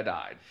I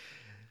died.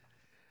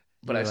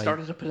 But I You're like,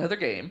 started up another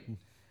game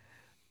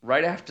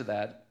right after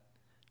that,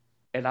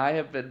 and I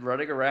have been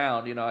running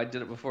around. I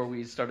did it before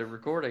we started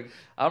recording.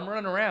 I'm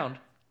running around.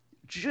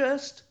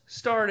 Just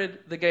started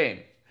the game.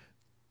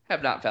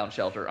 Have not found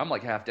shelter. I'm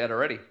like half dead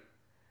already.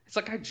 It's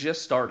like I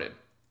just started,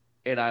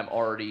 and I'm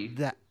already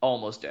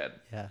almost dead.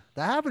 Yeah,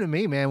 that happened to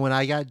me, man. When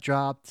I got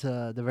dropped,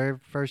 the very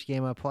first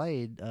game I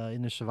played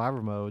in the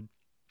survivor mode,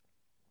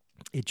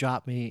 it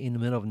dropped me in the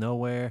middle of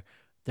nowhere.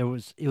 It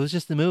was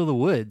just the middle of the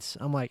woods.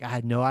 I'm like, I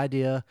had no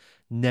idea.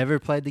 Never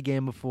played the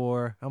game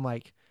before. I'm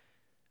like,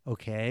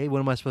 okay, what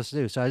am I supposed to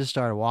do? So I just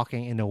started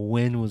walking, and the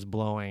wind was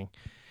blowing,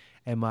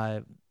 and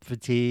my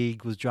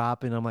fatigue was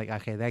dropping. I'm like,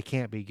 okay, that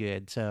can't be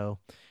good. So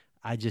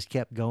I just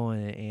kept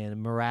going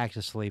and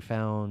miraculously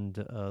found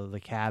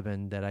the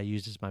cabin that I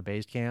used as my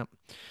base camp,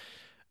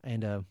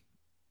 and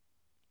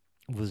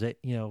was it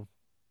able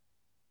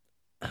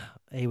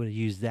to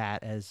use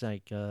that as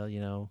like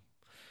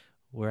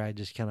where I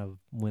just kind of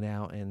went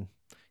out and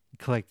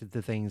collected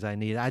the things I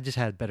needed. I just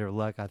had better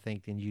luck, I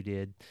think, than you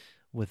did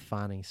with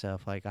finding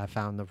stuff. Like I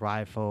found the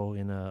rifle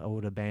in an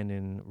old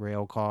abandoned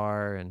rail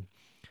car, and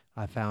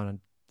I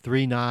found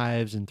 3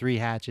 knives and 3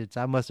 hatchets.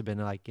 I must have been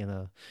like in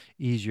a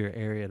easier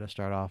area to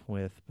start off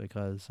with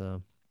because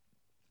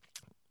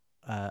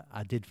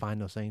I did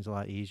find those things a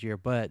lot easier.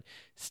 But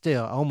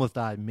still, I almost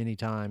died many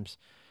times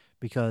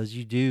because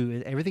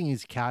everything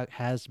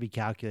has to be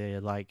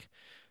calculated. Like,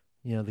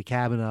 the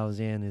cabin I was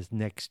in is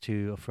next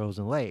to a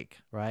frozen lake,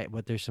 right?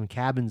 But there's some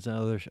cabins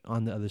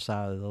on the other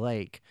side of the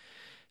lake.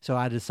 So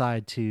I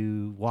decided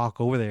to walk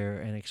over there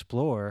and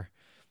explore.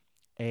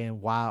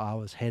 And while I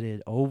was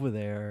headed over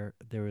there,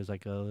 there was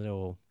like a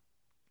little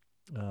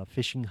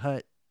fishing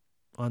hut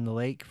on the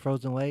lake,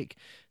 frozen lake.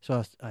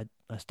 So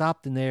I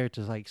stopped in there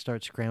to like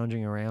start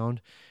scrounging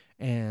around,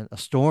 and a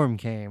storm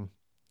came,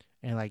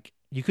 and like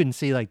you couldn't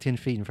see like 10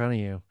 feet in front of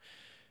you.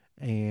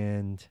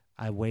 And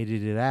I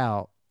waited it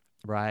out,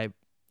 right?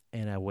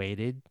 And I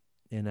waited,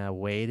 and I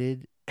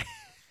waited.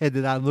 And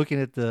then I'm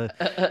looking at the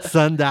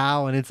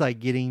sundial, and it's like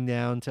getting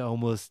down to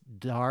almost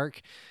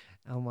dark.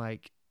 I'm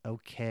like,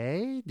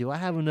 okay, do I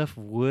have enough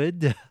wood?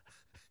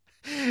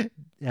 Do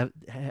I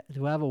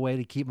have a way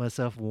to keep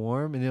myself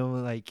warm? And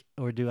then like,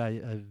 or do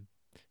I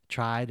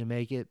try to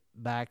make it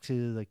back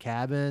to the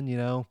cabin?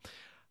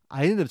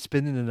 I ended up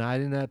spending the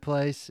night in that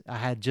place. I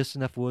had just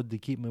enough wood to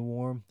keep me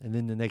warm. And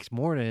then the next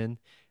morning,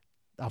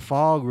 a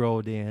fog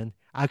rolled in.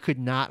 I could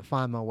not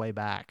find my way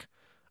back.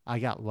 I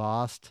got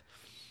lost.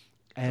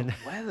 And the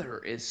weather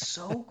is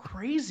so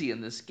crazy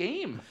in this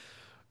game.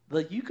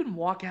 Like, you can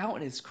walk out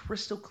and it's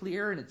crystal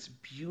clear and it's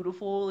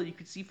beautiful and you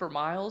can see for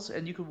miles,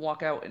 and you can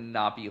walk out and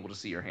not be able to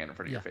see your hand in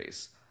front of your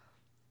face.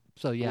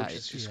 So yeah, which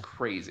is just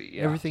crazy.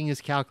 Yeah. Everything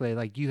is calculated.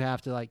 Like, you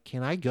have to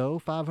can I go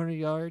 500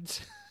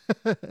 yards?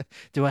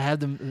 Do I have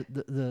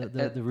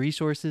the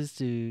resources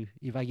to,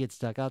 if I get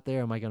stuck out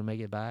there, am I going to make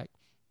it back?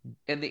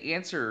 And the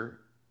answer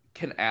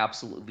can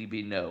absolutely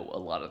be no a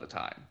lot of the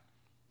time.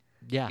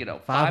 Yeah,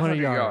 500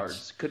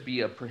 yards could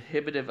be a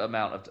prohibitive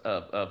amount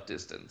of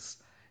distance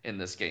in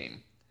this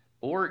game.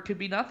 Or it could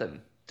be nothing,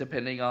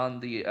 depending on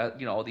the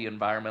all the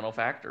environmental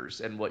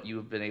factors and what you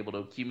have been able to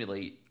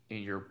accumulate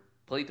in your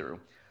playthrough.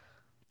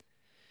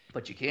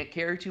 But you can't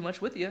carry too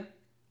much with you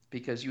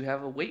because you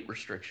have a weight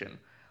restriction.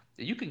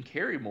 You can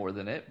carry more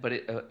than it, but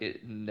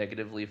it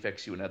negatively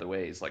affects you in other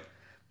ways. Like,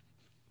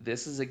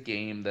 this is a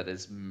game that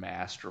is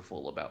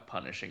masterful about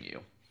punishing you,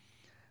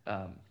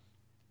 and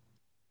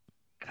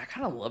I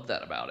kind of love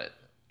that about it.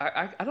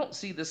 I don't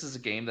see this as a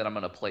game that I'm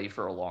going to play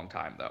for a long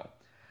time, though.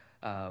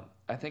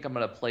 I think I'm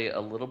going to play it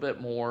a little bit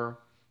more,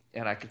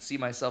 and I could see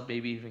myself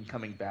maybe even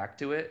coming back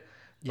to it.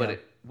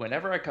 But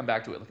whenever I come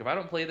back to it, like if I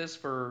don't play this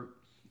for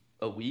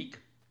a week,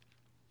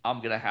 I'm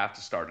going to have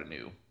to start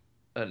anew.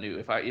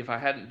 If I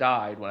hadn't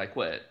died when I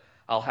quit,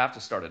 I'll have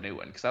to start a new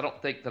one because I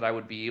don't think that I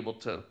would be able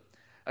to.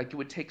 Like, it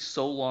would take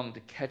so long to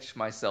catch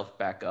myself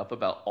back up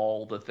about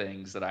all the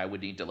things that I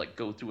would need to like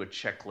go through a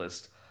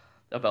checklist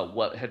about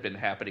what had been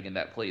happening in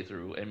that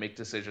playthrough and make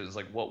decisions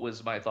like what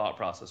was my thought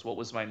process, what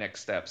was my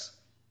next steps.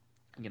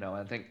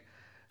 I think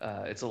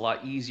it's a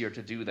lot easier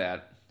to do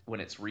that when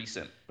it's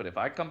recent. But if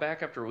I come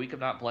back after a week of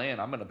not playing,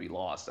 I'm going to be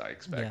lost. I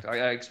expect. Yeah.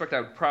 I expect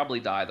I would probably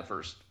die the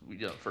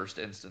first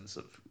instance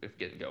of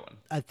getting going.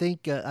 I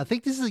think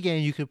this is a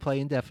game you could play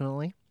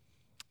indefinitely,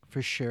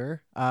 for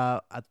sure.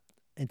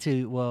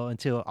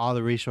 Until all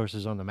the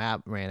resources on the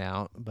map ran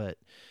out. But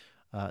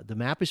the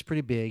map is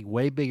pretty big,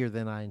 way bigger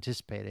than I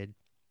anticipated.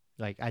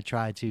 Like, I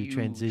tried to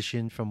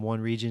transition from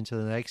one region to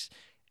the next.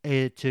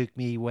 It took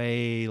me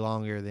way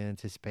longer than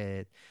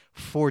anticipated.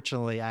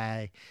 Fortunately,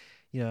 I'm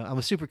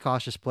a super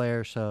cautious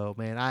player, so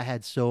man, I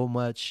had so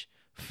much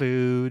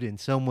food and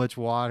so much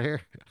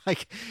water.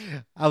 Like,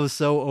 I was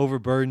so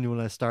overburdened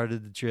when I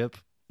started the trip.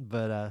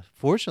 But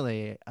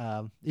fortunately,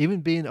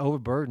 even being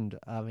overburdened,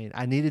 I mean,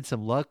 I needed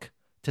some luck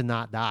to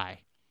not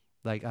die.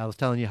 Like I was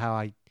telling you how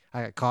I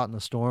got caught in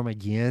a storm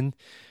again,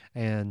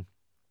 and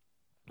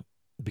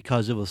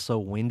because it was so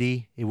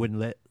windy, it wouldn't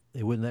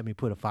let me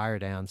put a fire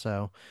down.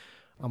 So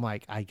I'm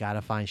like, I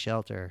gotta find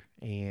shelter,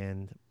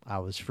 and I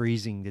was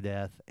freezing to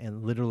death,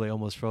 and literally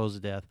almost froze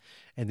to death.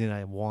 And then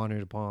I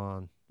wandered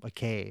upon a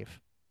cave,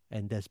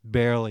 and that's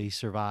barely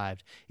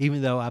survived,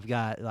 even though I've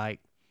got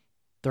like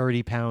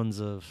 30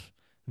 pounds of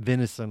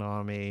venison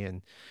on me,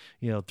 and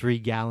 3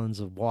 gallons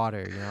of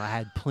water. I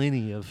had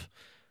plenty of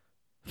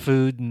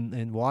food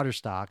and water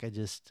stock. I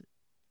just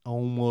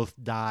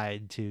almost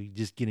died to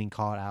just getting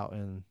caught out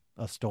in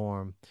a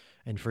storm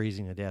and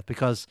freezing to death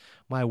because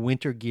my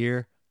winter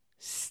gear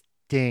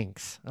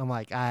stinks. I'm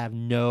like, I have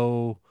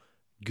no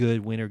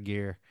good winter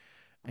gear.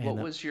 What And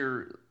was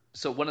your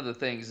so one of the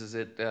things is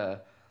it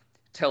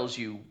tells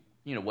you,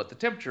 what the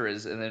temperature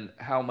is and then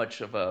how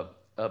much of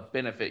a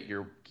benefit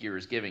your gear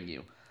is giving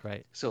you.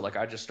 right. So like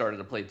I just started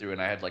a playthrough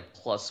and I had like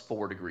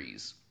 +4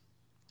 degrees.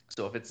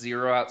 So if it's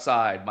 0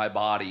 outside, my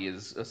body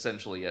is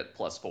essentially at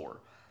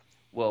 +4.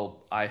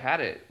 Well, I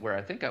had it where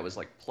I think I was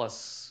like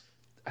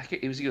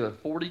it was either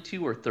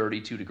 42 or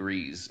 32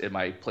 degrees in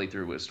my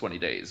playthrough was 20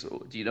 days.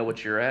 Do you know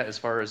what you're at as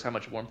far as how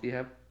much warmth you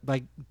have?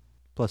 Like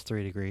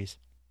 +3 degrees.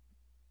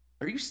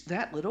 Are you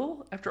that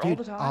little after all Dude,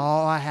 the time?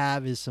 all I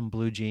have is some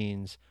blue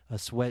jeans, a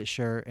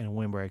sweatshirt, and a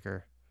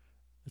windbreaker.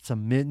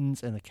 Some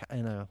mittens and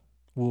a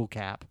wool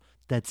cap.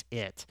 That's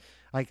it.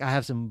 Like I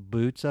have some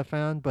boots I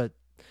found, but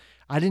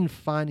I didn't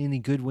find any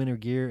good winter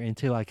gear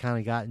until I kind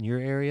of got in your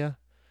area,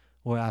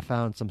 where I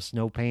found some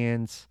snow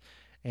pants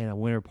and a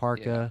winter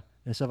Yeah. parka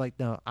and stuff like.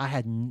 No, I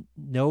had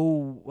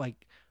no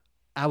like.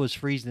 I was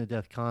freezing to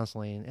death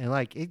constantly, and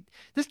like it.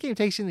 This game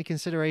takes into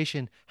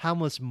consideration how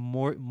much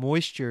more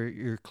moisture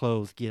your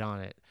clothes get on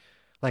it,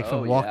 like Oh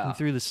from walking yeah.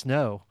 through the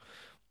snow.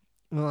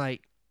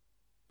 Like,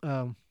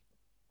 um,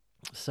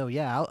 so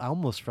yeah, I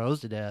almost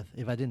froze to death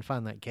if I didn't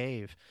find that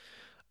cave.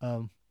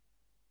 Um,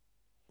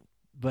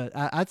 but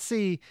I'd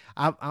see.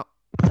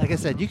 Like I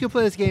said, you can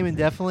play this game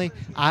indefinitely.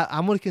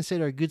 I'm going to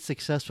consider a good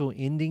successful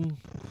ending.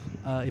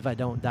 If I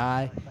don't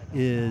die,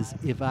 is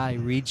if I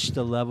reach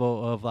the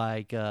level of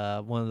like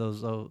one of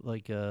those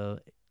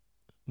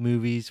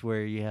movies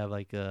where you have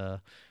like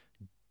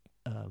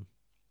um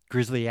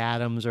Grizzly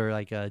Adams or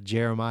like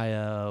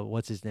Jeremiah.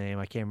 What's his name?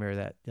 I can't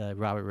remember that.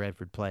 Robert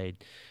Redford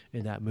played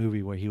in that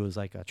movie where he was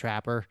like a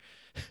trapper.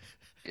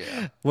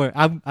 Yeah. Where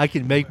I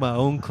can make my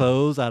own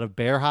clothes out of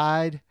bear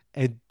hide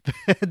and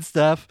and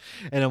stuff,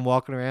 and I'm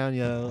walking around,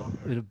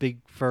 in a big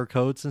fur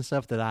coats and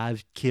stuff that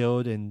I've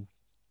killed and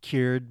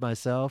cured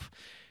myself.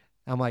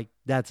 I'm like,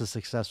 that's a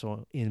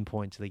successful end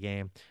point to the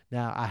game.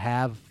 Now I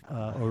have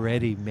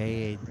already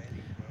made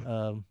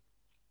um,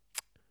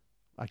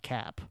 a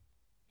cap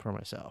for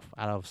myself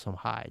out of some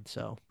hide,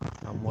 so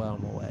I'm well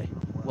on my way.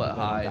 What If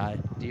I don't hide? die,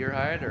 Deer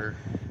hide or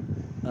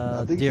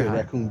I think he deer said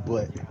hide. raccoon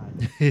butt.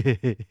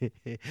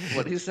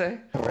 what do you say?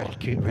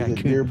 He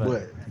said deer Raccoon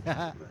butt.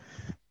 butt.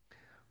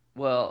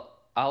 Well,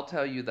 I'll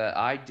tell you that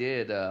I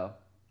did. I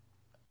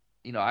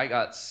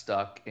got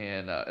stuck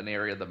in an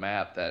area of the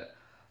map that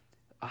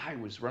I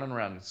was running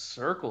around in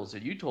circles,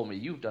 and you told me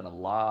you've done a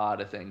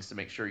lot of things to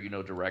make sure you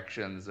know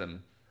directions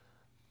and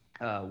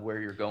where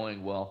you're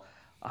going. Well,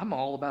 I'm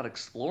all about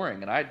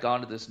exploring, and I had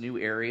gone to this new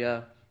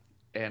area,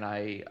 and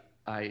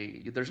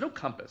there's no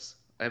compass.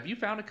 Have you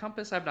found a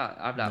compass? I've not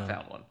No.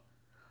 found one.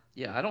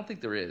 Yeah, I don't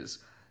think there is.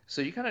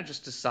 So you kind of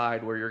just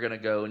decide where you're going to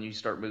go, and you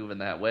start moving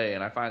that way.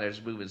 And I find I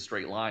just move in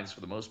straight lines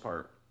for the most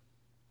part.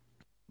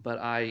 But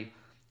I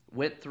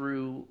went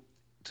through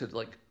to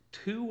like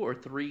 2 or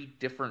 3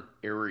 different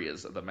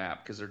areas of the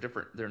map because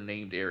they're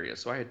named areas.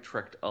 So I had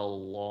trekked a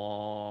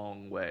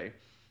long way,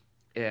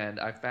 and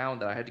I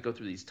found that I had to go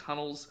through these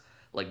tunnels,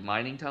 like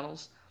mining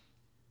tunnels,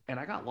 and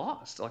I got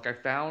lost. Like I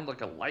found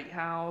like a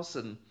lighthouse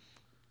and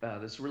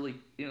this really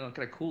kind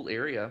of cool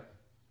area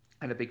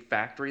and a big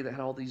factory that had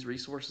all these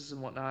resources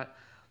and whatnot.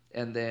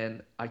 And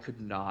then I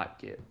could not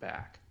get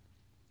back.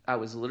 I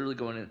was literally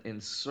going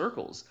in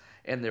circles,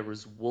 and there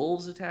was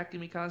wolves attacking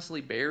me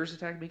constantly, bears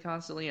attacking me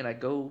constantly, and I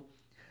go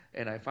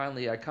and I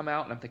come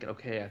out and I'm thinking,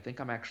 okay, I think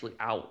I'm actually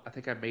out. I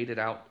think I made it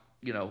out,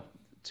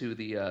 to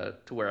the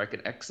to where I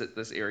can exit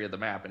this area of the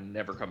map and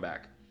never come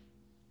back.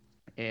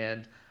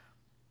 And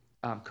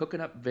I'm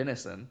cooking up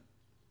venison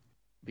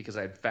because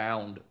I'd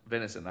found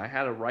venison. I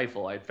had a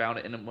rifle. I'd found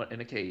it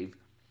in a cave,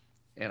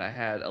 and I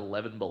had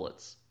 11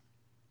 bullets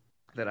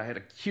that I had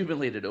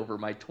accumulated over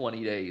my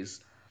 20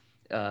 days.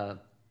 Uh,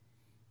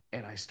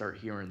 and I start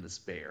hearing this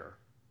bear,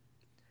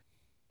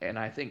 and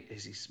I think,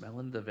 is he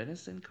smelling the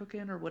venison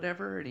cooking or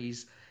whatever? And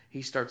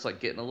he starts like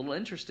getting a little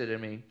interested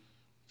in me,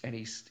 and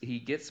he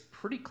gets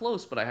pretty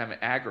close, but I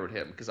haven't aggroed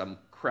him because I'm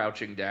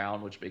crouching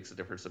down, which makes a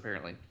difference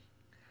apparently.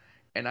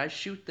 And I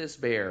shoot this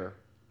bear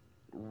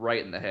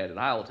right in the head, and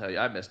I will tell you,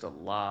 I missed a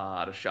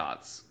lot of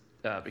shots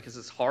because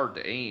it's hard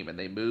to aim, and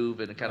they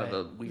move in kind of Right.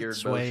 a It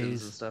weird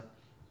motions and sways. stuff.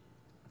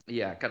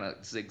 Yeah, kind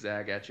of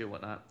zigzag at you and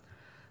whatnot.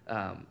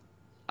 Um,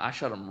 I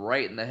shot him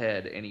right in the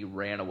head, and he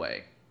ran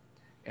away.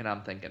 And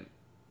I'm thinking,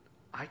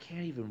 I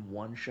can't even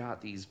one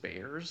shot these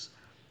bears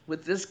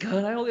with this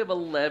gun, I only have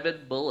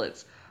 11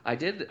 bullets. I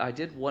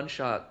did one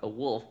shot a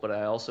wolf, but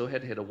I also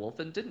had hit a wolf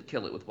and didn't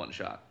kill it with one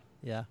shot.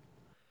 Yeah.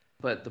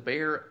 But the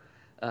bear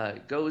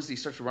he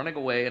starts running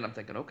away, and I'm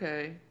thinking,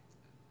 okay,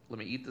 let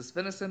me eat this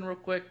venison real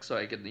quick so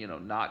I can,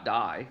 not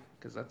die,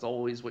 because that's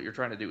always what you're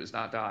trying to do is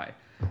not die.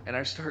 And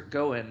I start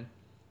going,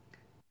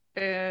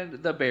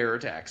 and the bear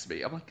attacks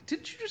me. I'm like,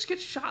 didn't you just get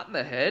shot in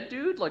the head,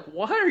 dude? Like,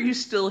 why are you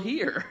still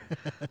here?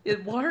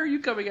 Why are you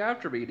coming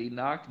after me? And he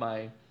knocked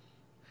my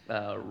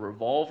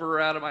revolver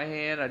out of my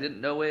hand. I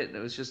didn't know it, and it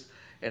was just,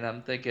 and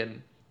I'm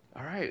thinking,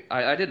 all right,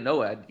 I didn't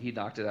know he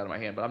knocked it out of my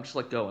hand, but I'm just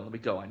like, going, let me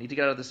go. I need to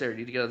get out of this area. I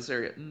need to get out of this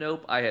area.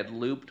 Nope, I had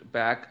looped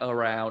back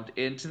around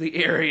into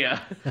the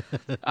area.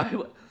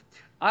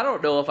 I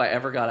don't know if I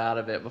ever got out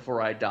of it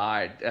before I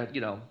died,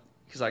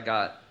 because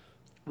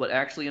what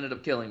actually ended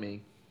up killing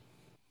me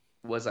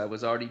was I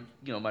was already,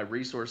 my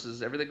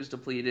resources, everything was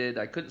depleted.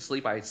 I couldn't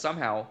sleep. I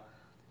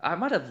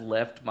might have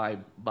left my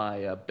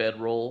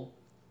bedroll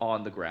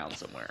on the ground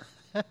somewhere.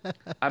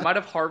 I might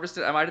have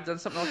harvested. I might have done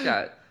something like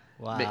that.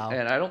 Wow.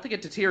 And I don't think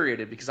it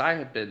deteriorated because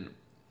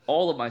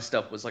all of my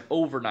stuff was like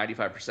over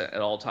 95% at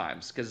all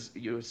times. Because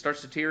it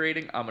starts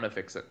deteriorating, I'm gonna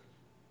fix it.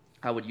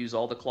 I would use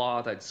all the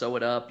cloth. I'd sew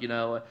it up.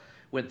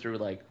 Went through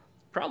like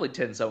probably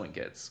 10 sewing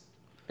kits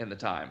in the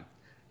time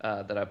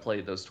that I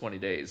played those 20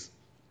 days.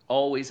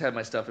 Always had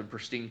my stuff in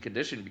pristine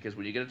condition because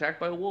when you get attacked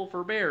by a wolf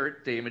or a bear,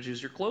 it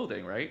damages your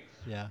clothing, right?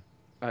 Yeah.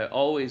 I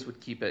always would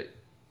keep it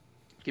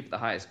the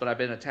highest. But I've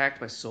been attacked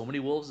by so many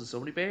wolves and so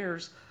many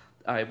bears.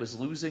 I was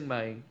losing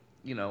my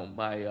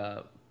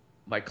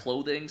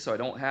clothing, so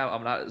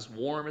I'm not as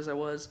warm as I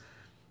was.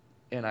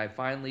 And I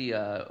finally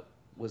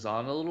was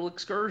on a little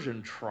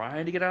excursion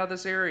trying to get out of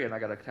this area, and I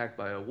got attacked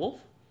by a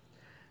wolf,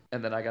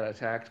 and then I got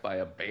attacked by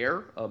a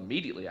bear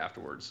immediately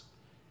afterwards.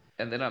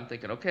 And then I'm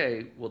thinking,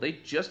 okay, well, they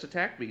just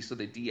attacked me, so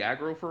they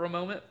de-aggro for a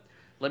moment.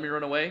 Let me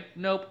run away.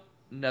 Nope.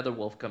 Another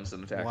wolf comes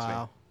and attacks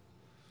me.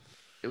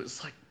 It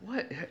was like,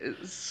 what?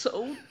 It's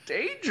so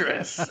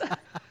dangerous.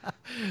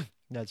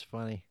 That's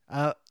funny.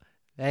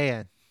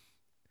 Man,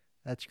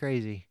 that's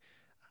crazy.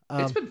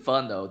 It's been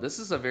fun, though. This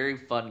is a very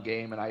fun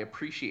game, and I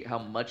appreciate how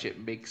much it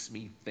makes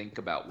me think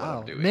about what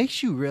I'm doing.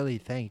 Makes you really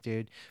think,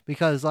 dude.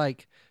 Because,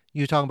 like,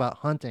 you're talking about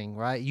hunting,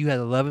 right? You had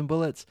 11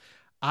 bullets.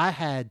 I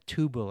had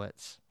 2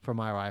 bullets for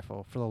my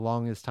rifle for the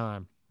longest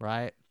time,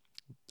 right?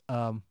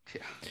 Yeah.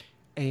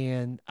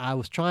 And I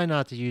was trying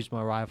not to use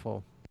my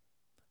rifle,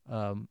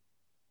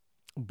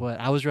 but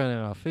I was running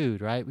out of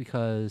food, right?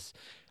 Because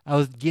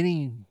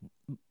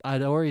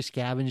I'd already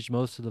scavenged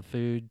most of the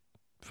food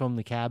from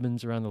the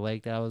cabins around the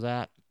lake that I was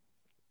at.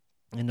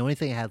 And the only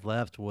thing I had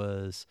left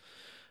was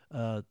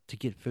to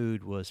get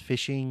food was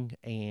fishing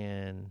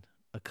and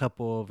a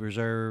couple of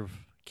reserve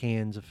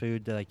cans of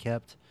food that I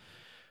kept.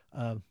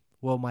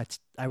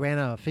 I ran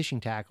out of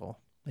fishing tackle,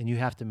 and you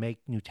have to make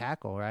new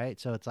tackle, right?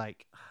 So it's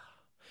like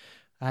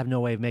I have no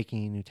way of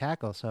making new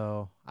tackle.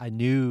 So I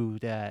knew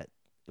that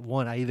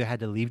I either had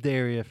to leave the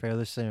area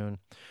fairly soon,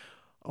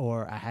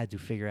 or I had to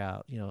figure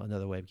out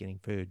another way of getting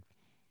food.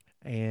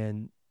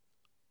 And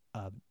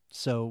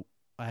so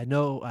I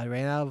know I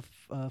ran out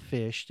of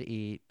fish to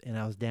eat, and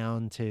I was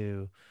down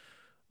to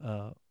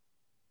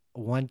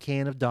 1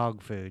 can of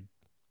dog food,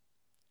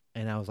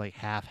 and I was like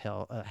half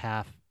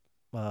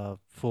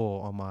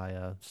full on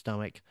my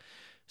stomach.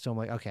 So I'm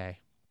like, okay,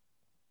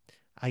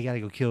 I gotta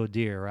go kill a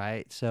deer,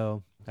 right?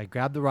 So I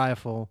grabbed the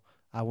rifle.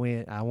 I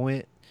went.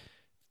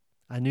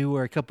 I knew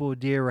where a couple of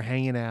deer were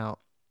hanging out.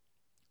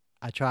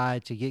 I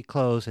tried to get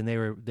close, and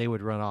they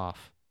would run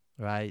off,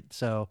 right?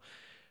 So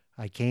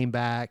I came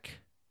back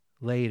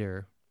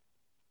later,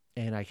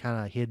 and I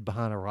kind of hid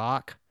behind a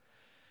rock,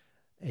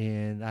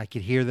 and I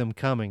could hear them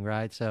coming,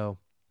 right? So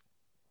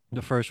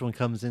the first one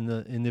comes in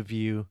the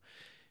view,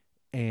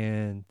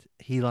 and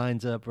he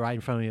lines up right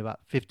in front of me about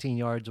 15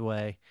 yards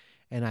away,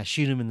 and I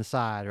shoot him in the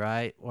side,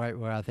 right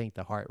where I think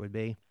the heart would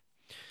be.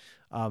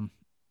 And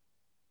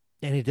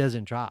it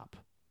doesn't drop,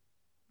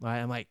 right?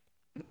 I'm like,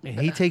 and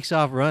he takes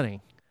off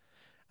running.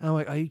 I'm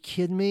like, are you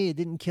kidding me? It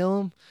didn't kill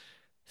him.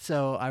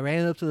 So I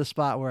ran up to the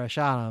spot where I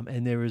shot him,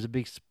 and there was a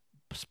big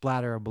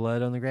splatter of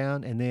blood on the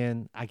ground, and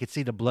then I could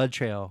see the blood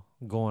trail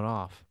going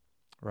off,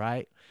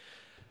 right?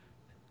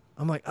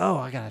 I'm like, oh,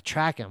 I gotta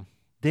track him.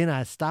 Then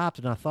I stopped,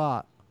 and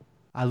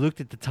I looked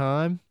at the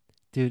time.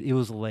 Dude, it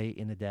was late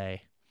in the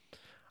day.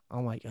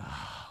 I'm like,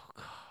 oh,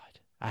 God,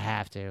 I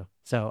have to.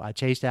 So I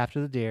chased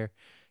after the deer.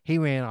 He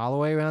ran all the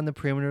way around the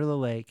perimeter of the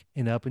lake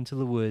and up into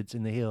the woods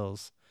in the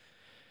hills.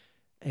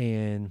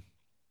 And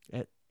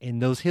in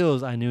those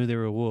hills, I knew there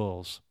were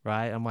wolves,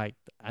 right? I'm like,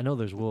 I know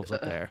there's wolves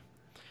up there.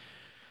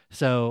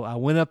 So I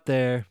went up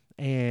there,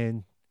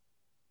 and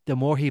the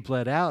more he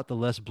bled out, the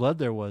less blood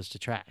there was to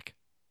track,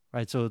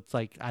 right? So it's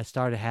like I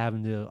started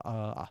having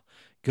to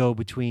go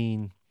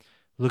between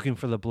looking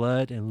for the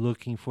blood and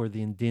looking for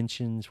the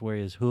indentions where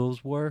his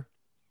hooves were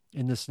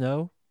in the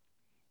snow,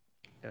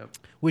 Yep.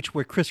 which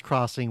were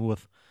crisscrossing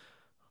with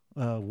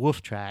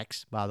wolf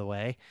tracks, by the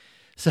way.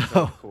 So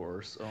Of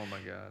course. Oh my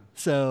God.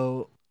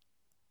 So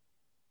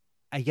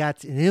I got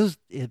to, and it was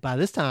by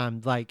this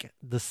time like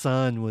the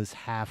sun was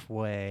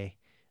halfway.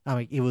 I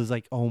mean, it was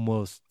like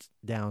almost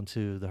down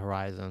to the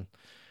horizon,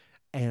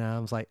 and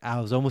I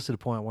was almost to the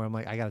point where I'm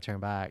like, I got to turn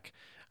back,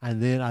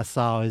 and then I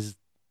saw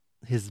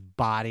his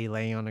body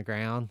laying on the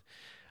ground,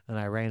 and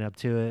I ran up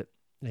to it,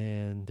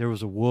 and there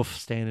was a wolf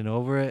standing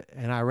over it,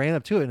 and I ran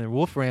up to it, and the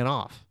wolf ran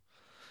off,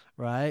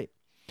 right?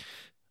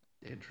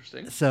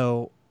 Interesting.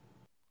 So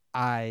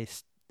I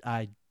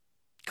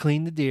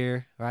cleaned the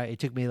deer, right? It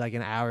took me like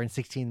an hour and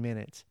 16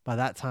 minutes. By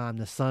that time,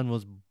 the sun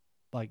was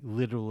like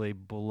literally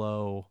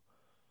below,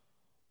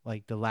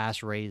 like the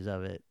last rays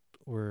of it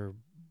were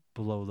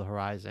below the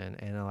horizon.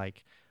 And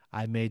like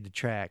I made the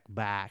trek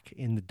back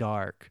in the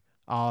dark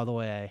all the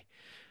way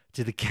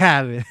to the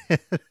cabin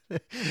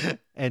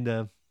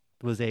and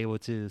was able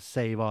to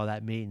save all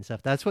that meat and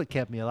stuff. That's what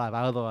kept me alive.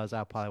 Otherwise,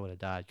 I probably would have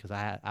died because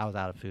I was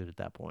out of food at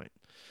that point.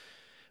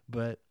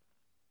 But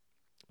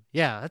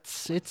yeah,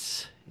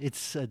 it's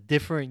a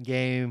different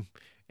game,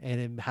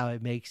 and how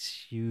it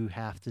makes you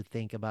have to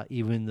think about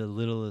even the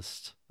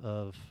littlest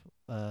of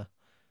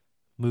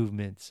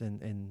movements,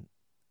 and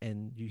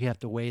you have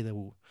to weigh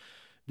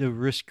the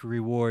risk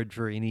reward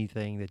for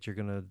anything that you're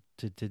gonna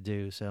to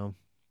do. So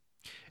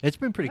it's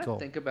been pretty cool.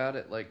 Think about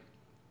it, like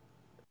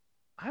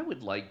I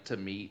would like to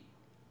meet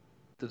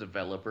the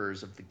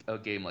developers of a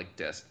game like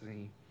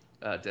Destiny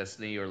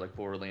or like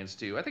Borderlands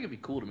 2. I think it'd be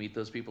cool to meet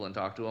those people and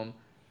talk to them.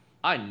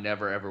 I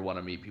never ever want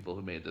to meet people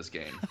who made this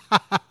game.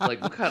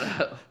 Like, what kind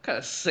of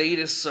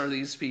sadists are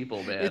these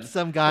people, man? It's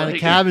some guy in a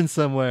cabin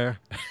somewhere.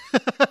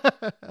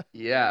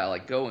 Yeah,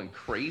 like going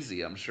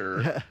crazy, I'm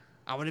sure.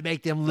 I want to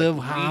make them live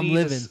how I'm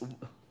living.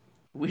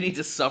 We need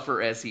to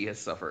suffer as he has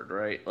suffered,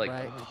 right? Like,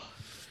 right.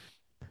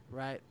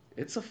 Right.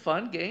 It's a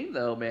fun game,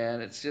 though,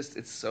 man. It's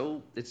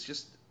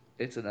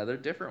another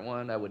different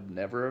one. I would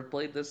never have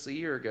played this a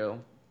year ago.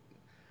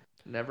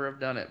 Never have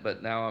done it,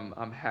 but now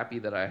I'm happy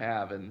that I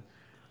have, and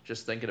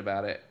just thinking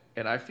about it.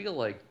 And I feel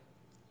like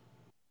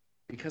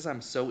because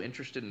I'm so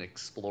interested in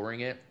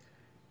exploring it,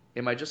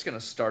 am I just going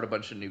to start a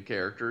bunch of new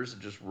characters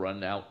and just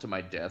run out to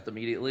my death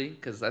immediately?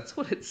 Because that's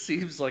what it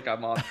seems like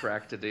I'm on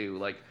track to do.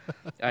 Like,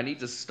 I need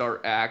to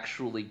start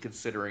actually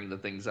considering the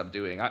things I'm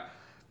doing.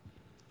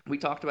 We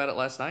talked about it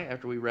last night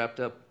after we wrapped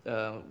up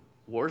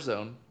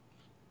Warzone.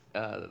 We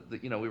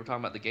were talking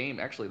about the game.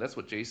 Actually, that's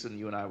what Jason,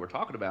 you and I were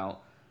talking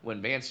about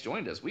when Vance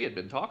joined us. We had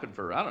been talking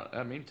for,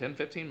 10,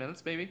 15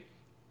 minutes maybe,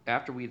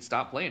 after we had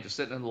stopped playing, just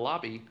sitting in the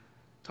lobby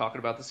talking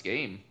about this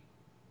game.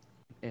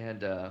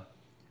 And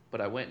but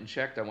I went and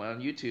checked. I went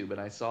on YouTube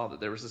and I saw that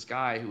there was this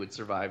guy who had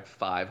survived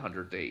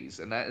 500 days,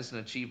 and that is an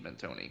achievement,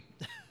 Tony.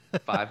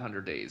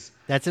 500 days.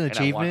 That's an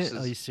achievement?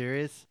 Are you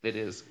serious? It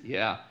is,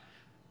 yeah.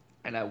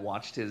 And I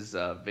watched his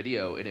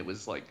video, and it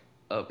was like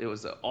it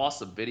was an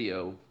awesome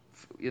video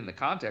in the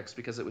context,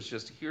 because it was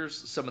just,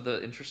 here's some of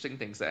the interesting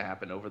things that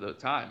happened over the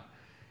time.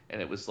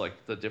 And it was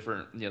like the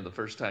different, the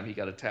first time he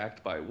got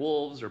attacked by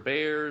wolves or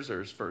bears,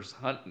 or his first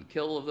hunt and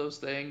kill of those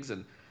things,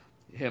 and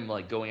him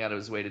like going out of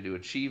his way to do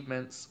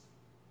achievements.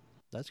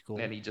 That's cool.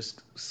 And he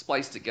just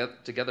spliced it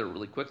together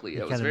really quickly.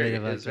 It was very,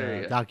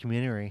 a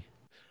documentary.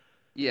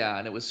 Yeah,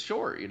 and it was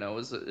short. It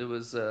was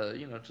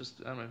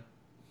just, I don't know,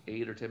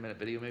 8 or 10 minute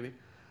video maybe.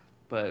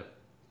 But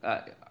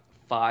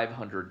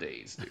 500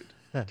 days, dude.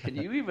 Can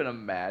you even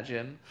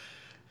imagine?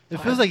 It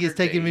feels like it's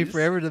taking me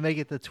forever to make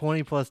it the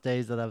 20 plus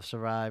days that I've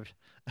survived.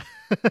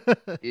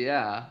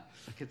 Yeah,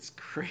 like it's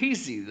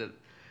crazy that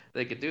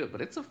they could do it,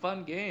 but it's a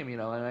fun game, and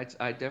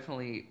I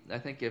definitely, I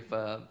think if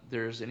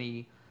there's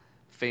any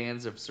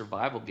fans of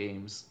survival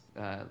games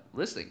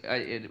listening,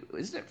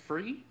 isn't it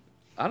free?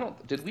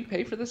 Did we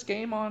pay for this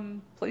game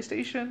on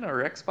PlayStation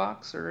or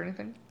Xbox or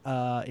anything?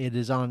 It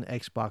is on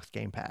Xbox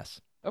Game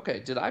Pass. Okay,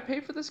 did I pay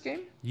for this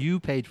game? You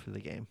paid for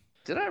the game.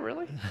 Did I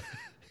really?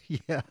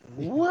 Yeah.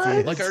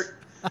 What? Like,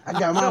 I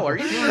got my. No, are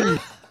you sure?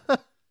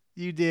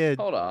 You did.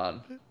 Hold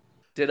on.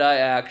 Did I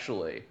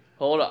actually?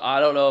 Hold on. I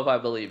don't know if I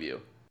believe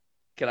you.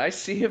 Can I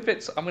see if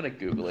it's... I'm going to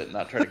Google it and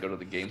not try to go to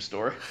the game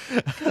store.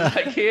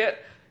 I can't...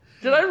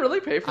 Did I really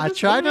pay for this? I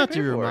try not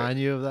to remind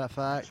you of that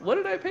fact. What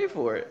did I pay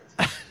for it?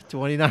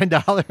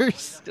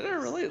 $29. Did I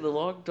really? The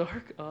Long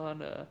Dark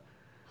on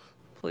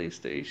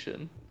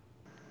PlayStation.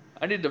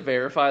 I need to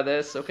verify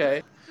this,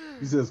 okay?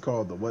 You said it's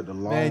called the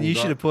Long Man, you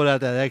should have pulled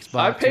out that Xbox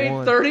I paid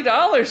One.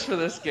 $30 for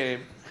this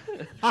game.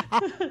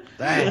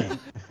 Dang.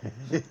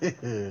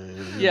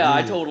 Yeah,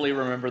 I totally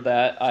remember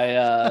that.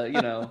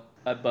 I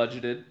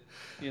budgeted.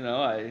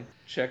 I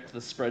checked the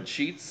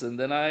spreadsheets, and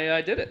then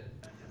I did it.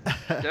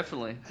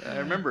 Definitely. I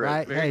remember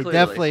right? it very Hey, clearly.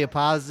 definitely a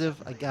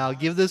positive. I'll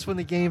give this one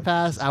a Game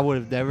Pass. I would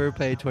have never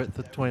paid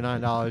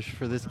 $29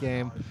 for this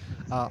game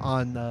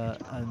on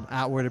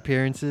outward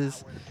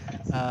appearances.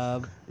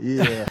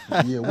 Yeah.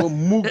 What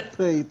Mook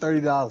paid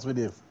 $30 for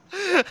this?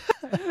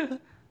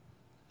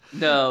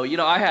 No, I'm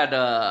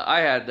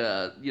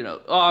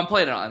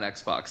playing it on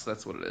Xbox.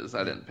 That's what it is.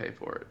 I didn't pay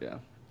for it. Yeah.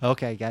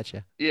 Okay,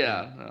 gotcha.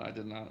 Yeah, no, I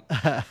did not.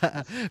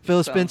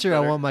 Phil Spencer,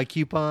 better. I want my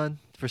coupon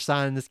for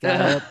signing this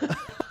guy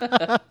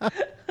up.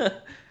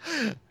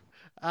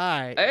 All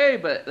right. Hey,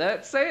 but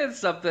that's saying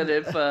something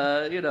if,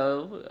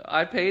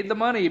 I paid the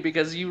money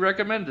because you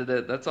recommended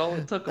it. That's all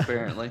it took,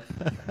 apparently.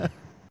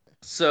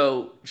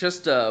 So,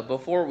 just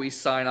before we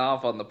sign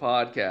off on the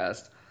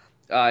podcast,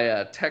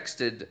 I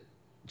texted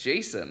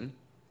Jason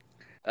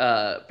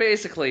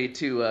basically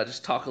to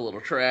just talk a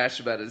little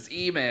trash about his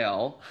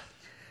email.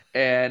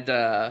 And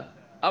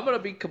I'm going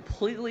to be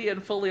completely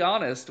and fully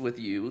honest with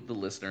you, the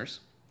listeners.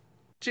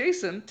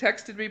 Jason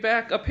texted me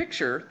back a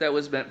picture that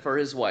was meant for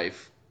his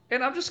wife.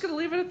 And I'm just going to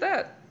leave it at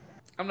that.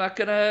 I'm not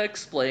going to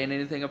explain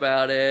anything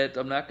about it.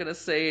 I'm not going to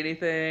say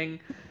anything.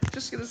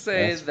 Just going to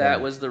say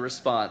that was the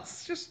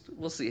response.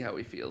 We'll see how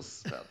he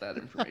feels about that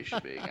information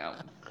being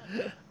out.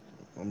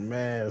 Oh,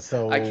 man,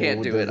 so I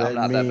can't do it. I'm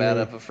not that bad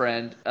of a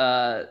friend.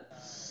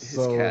 His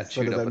cat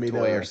chewed up a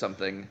toy or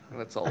something.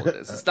 That's all it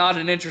is. It's not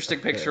an interesting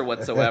picture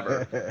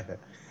whatsoever.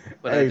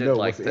 But I did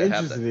like to have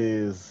that. What's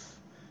interesting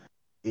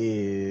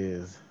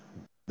is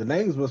the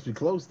names must be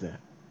close then.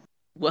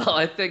 Well,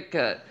 I think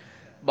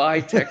my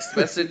text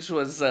message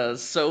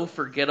was so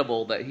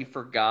forgettable that he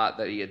forgot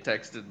that he had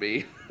texted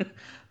me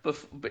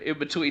in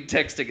between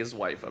texting his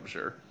wife, I'm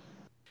sure.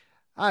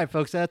 All right,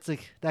 folks, that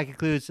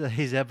concludes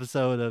today's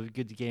episode of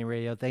Good to Game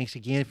Radio. Thanks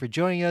again for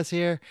joining us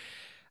here.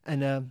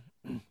 And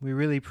we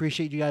really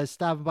appreciate you guys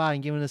stopping by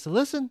and giving us a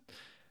listen.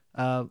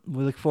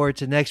 We look forward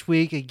to next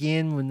week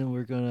again when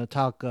we're going to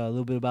talk a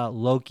little bit about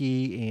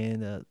Loki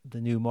and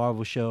the new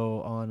Marvel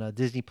show on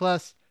Disney+.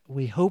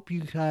 We hope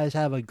you guys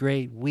have a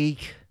great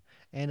week.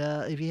 And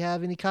if you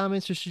have any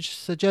comments or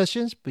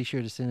suggestions, be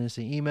sure to send us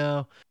an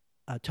email,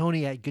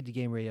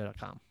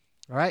 Tony@goodtogameradio.com.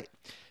 All right?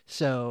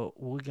 So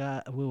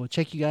we will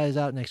check you guys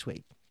out next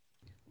week.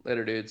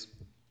 Later, dudes.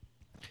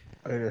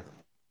 Later.